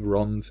clothes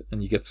runs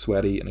and you get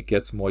sweaty and it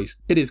gets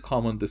moist, it is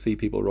common to see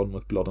people run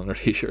with blood on their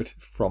t-shirt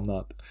from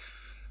that.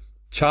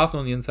 Chaffing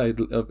on the inside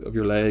of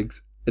your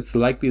legs, it's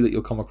likely that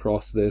you'll come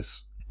across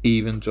this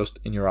even just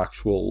in your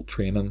actual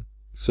training.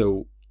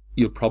 So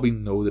you'll probably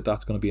know that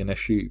that's going to be an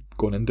issue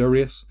going into a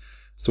race.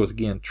 So it's,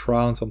 again,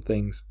 trialing some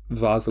things,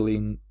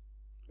 Vaseline,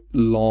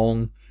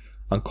 long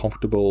and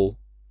comfortable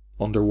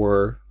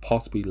underwear,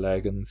 possibly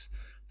leggings,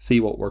 see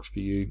what works for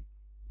you.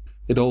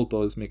 It all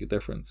does make a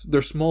difference.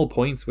 They're small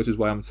points, which is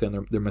why I'm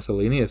saying they're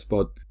miscellaneous,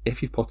 but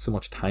if you've put so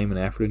much time and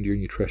effort into your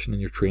nutrition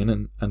and your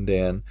training, and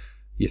then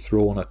you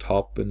throw on a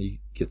top and you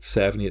get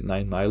 7, 8,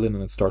 9 mile in,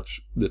 and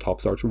the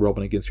top starts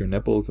rubbing against your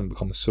nipples and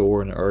becomes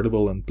sore and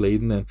irritable and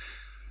bleeding, then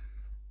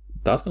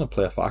that's going to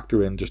play a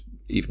factor in just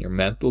even your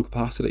mental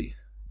capacity.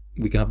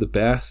 We can have the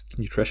best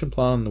nutrition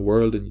plan in the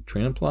world and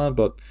training plan,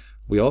 but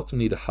we also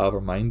need to have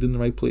our mind in the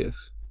right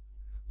place.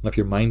 And if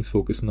your mind's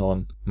focusing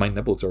on, my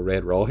nipples are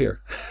red raw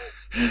here,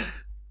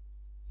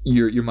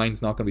 your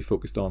mind's not going to be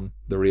focused on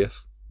the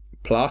race.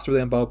 Plaster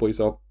them bad boys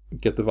up,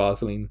 get the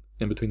Vaseline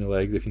in between the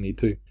legs if you need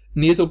to.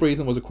 Nasal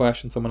breathing was a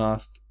question someone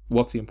asked.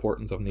 What's the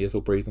importance of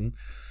nasal breathing?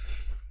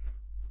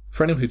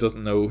 For anyone who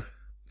doesn't know,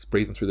 it's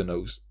breathing through the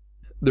nose.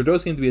 There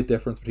does seem to be a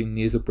difference between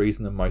nasal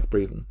breathing and mouth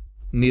breathing.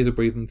 Nasal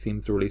breathing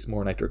seems to release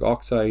more nitric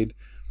oxide.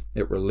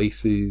 It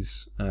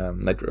releases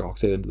nitric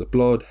oxide into the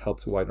blood,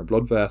 helps widen our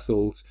blood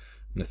vessels.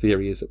 And the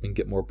theory is that we can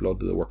get more blood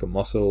to the working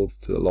muscles,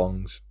 to the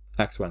lungs,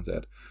 X, Y, and Z.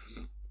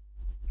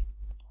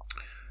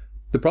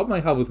 The problem I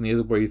have with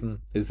nasal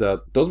breathing is that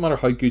it doesn't matter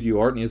how good you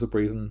are at nasal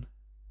breathing,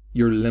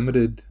 you're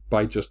limited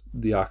by just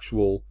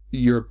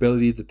your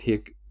ability to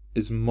take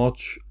as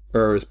much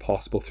air as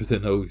possible through the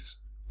nose.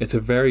 It's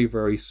a very,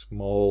 very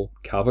small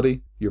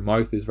cavity. Your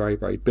mouth is very,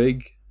 very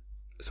big.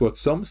 So at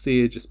some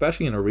stage,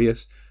 especially in a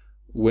race,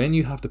 when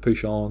you have to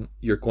push on,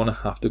 you're going to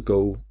have to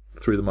go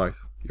through the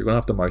mouth. You're going to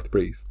have to mouth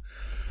breathe.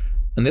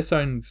 And this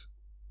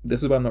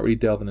is why I'm not really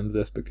delving into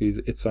this, because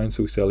it sounds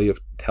so silly of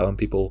telling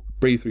people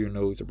breathe through your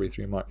nose or breathe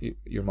through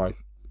your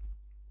mouth.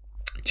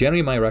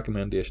 Generally, my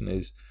recommendation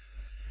is,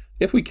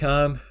 if we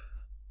can,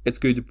 it's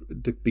good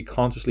to be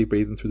consciously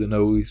breathing through the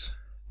nose.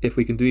 If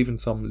we can do even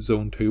some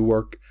zone 2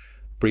 work,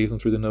 breathing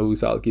through the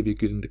nose, that'll give you a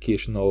good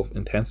indication of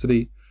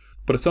intensity.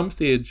 But at some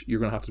stage, you're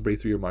going to have to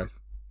breathe through your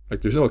mouth. Like,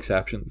 there's no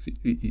exceptions.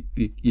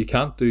 You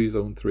can't do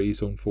zone 3,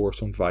 zone 4,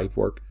 zone 5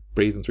 work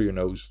breathing through your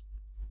nose.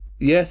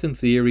 Yes, in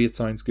theory, it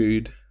sounds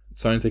good. It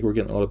sounds like we're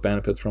getting a lot of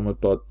benefits from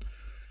it, but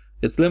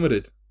it's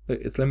limited.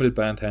 It's limited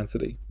by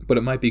intensity. But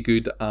it might be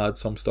good to add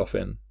some stuff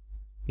in,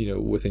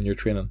 within your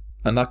training.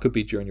 And that could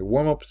be during your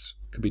warm-ups,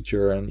 could be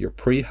during your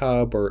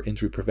prehab or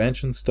injury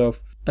prevention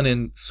stuff. And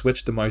then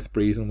switch to mouth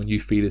breathing when you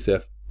feel as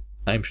if,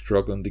 I'm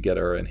struggling to get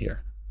air in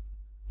here.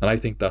 And I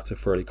think that's a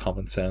fairly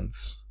common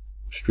sense,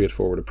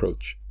 straightforward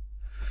approach.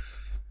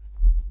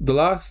 The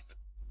last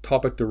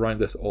topic to round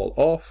this all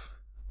off,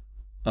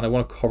 and I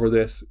want to cover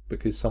this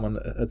because someone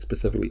had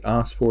specifically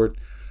asked for it.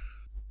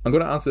 I'm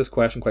going to answer this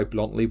question quite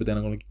bluntly, but then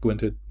I'm going to go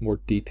into a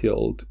more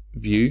detailed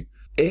view.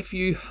 If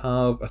you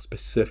have a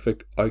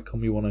specific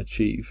outcome you want to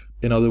achieve,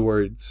 in other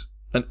words,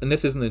 and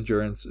this isn't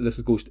endurance, this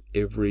goes to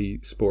every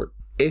sport.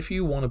 If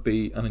you want to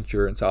be an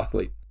endurance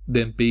athlete,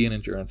 then be an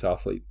endurance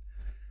athlete.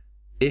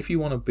 If you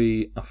want to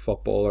be a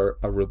footballer,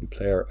 a rugby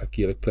player, a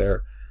Gaelic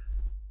player,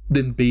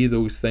 then be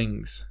those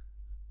things.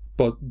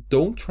 But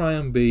don't try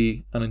and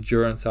be an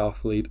endurance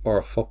athlete or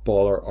a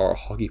footballer or a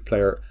hockey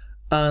player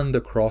and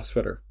a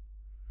CrossFitter,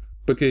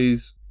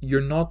 because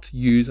you're not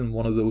using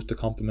one of those to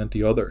complement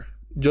the other.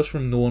 Just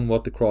from knowing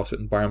what the CrossFit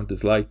environment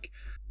is like,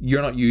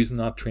 you're not using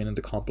that training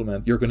to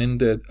complement. You're going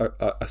into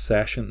a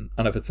session,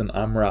 and if it's an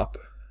AMRAP,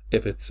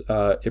 if it's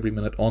every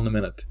minute on the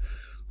minute,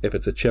 if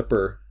it's a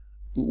chipper,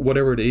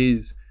 whatever it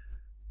is,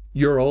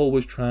 you're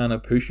always trying to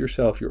push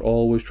yourself. You're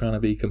always trying to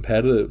be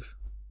competitive.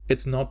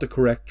 It's not the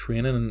correct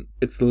training, and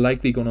it's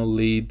likely going to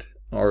lead,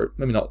 or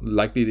maybe not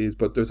likely it is,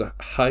 but there's a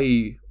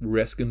high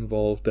risk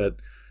involved that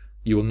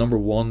you will, number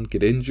one,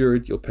 get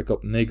injured, you'll pick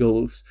up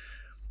niggles,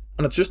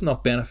 and it's just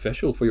not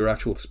beneficial for your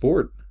actual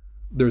sport.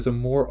 There's a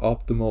more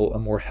optimal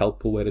and more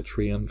helpful way to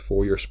train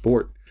for your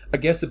sport. I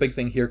guess the big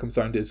thing here comes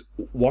down to is,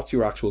 what's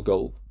your actual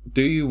goal?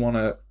 Do you want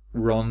to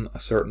run a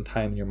certain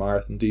time in your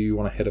marathon? Do you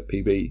want to hit a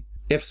PB?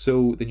 If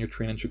so, then your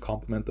training should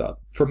complement that.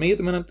 For me at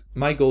the minute,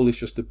 my goal is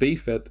just to be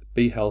fit,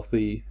 be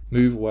healthy,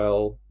 move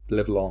well,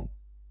 live long.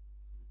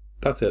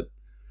 That's it.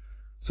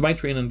 So my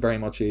training very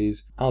much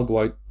is, I'll go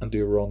out and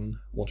do a run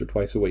once or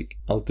twice a week.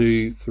 I'll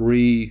do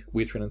 3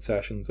 weight training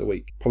sessions a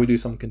week. Probably do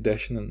some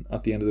conditioning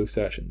at the end of those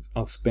sessions.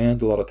 I'll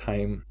spend a lot of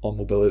time on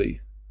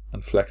mobility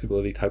and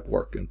flexibility type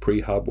work and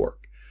prehab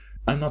work.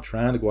 I'm not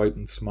trying to go out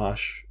and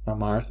smash a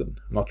marathon.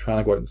 I'm not trying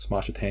to go out and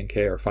smash a 10k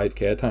or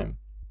 5k time.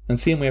 And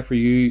same way for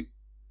you,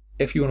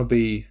 if you want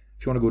to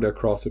go to a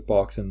CrossFit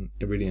box and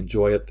really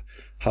enjoy it,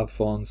 have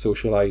fun,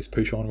 socialise,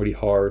 push on really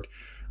hard,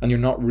 and you're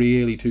not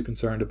really too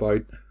concerned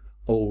about,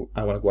 oh,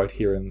 I want to go out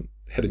here and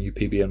hit a new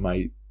PB in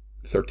my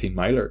 13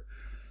 miler,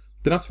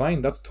 then that's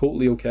fine. That's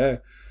totally okay.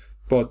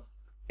 But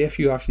if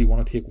you actually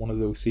want to take one of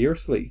those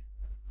seriously,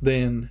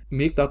 then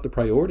make that the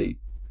priority.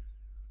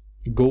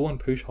 Go and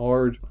push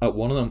hard at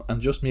one of them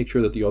and just make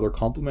sure that the other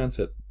complements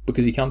it,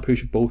 because you can't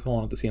push both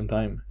on at the same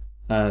time.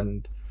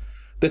 And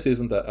this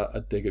isn't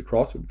a dig at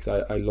CrossFit,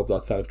 because I love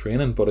that style of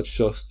training, but it's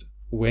just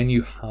when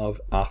you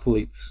have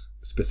athletes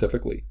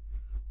specifically,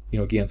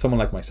 again, someone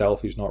like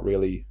myself who's not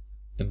really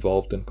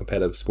involved in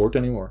competitive sport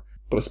anymore,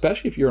 but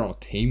especially if you're on a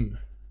team,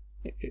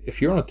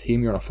 you're on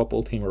a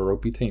football team or a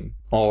rugby team,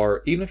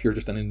 or even if you're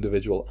just an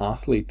individual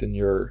athlete and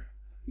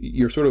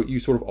you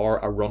sort of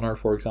are a runner,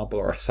 for example,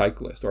 or a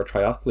cyclist or a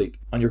triathlete,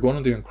 and you're going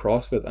and doing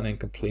CrossFit and then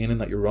complaining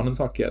that your running's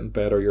not getting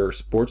better, your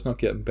sport's not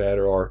getting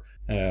better, or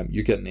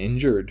you're getting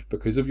injured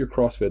because of your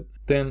CrossFit,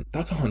 then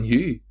that's on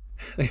you.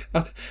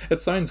 It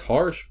sounds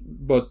harsh,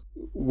 but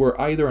we're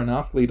either an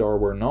athlete or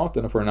we're not,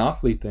 and if we're an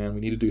athlete, then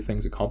we need to do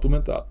things to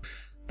complement that.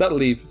 That'll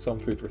leave some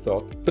food for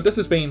thought. But this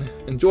has been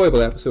an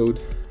enjoyable episode.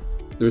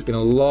 There's been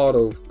a lot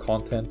of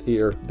content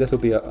here. This will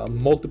be a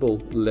multiple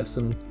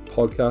listen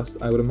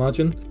podcast, I would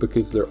imagine,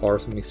 because there are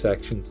so many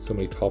sections, so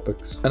many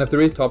topics. And if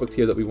there is topics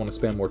here that we want to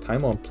spend more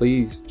time on,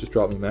 please just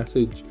drop me a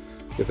message.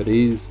 If it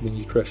is lean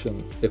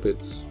nutrition, if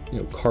it's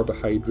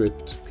carbohydrate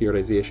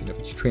periodization, if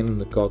it's training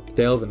the gut,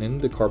 delving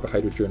into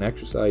carbohydrate during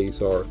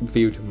exercise, or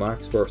VO2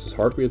 max versus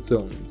heart rate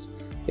zones,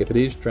 if it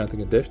is strength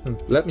and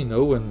conditioning, let me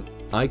know, and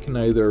I can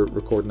either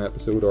record an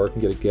episode or I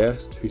can get a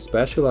guest who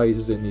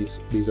specialises in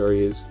these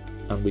areas,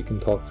 and we can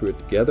talk through it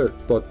together.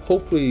 But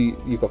hopefully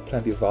you got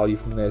plenty of value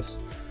from this.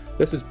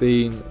 This has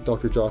been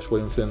Dr. Josh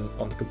Williamson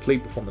on the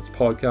Complete Performance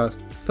Podcast.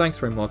 Thanks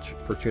very much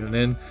for tuning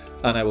in,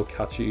 and I will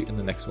catch you in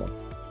the next one.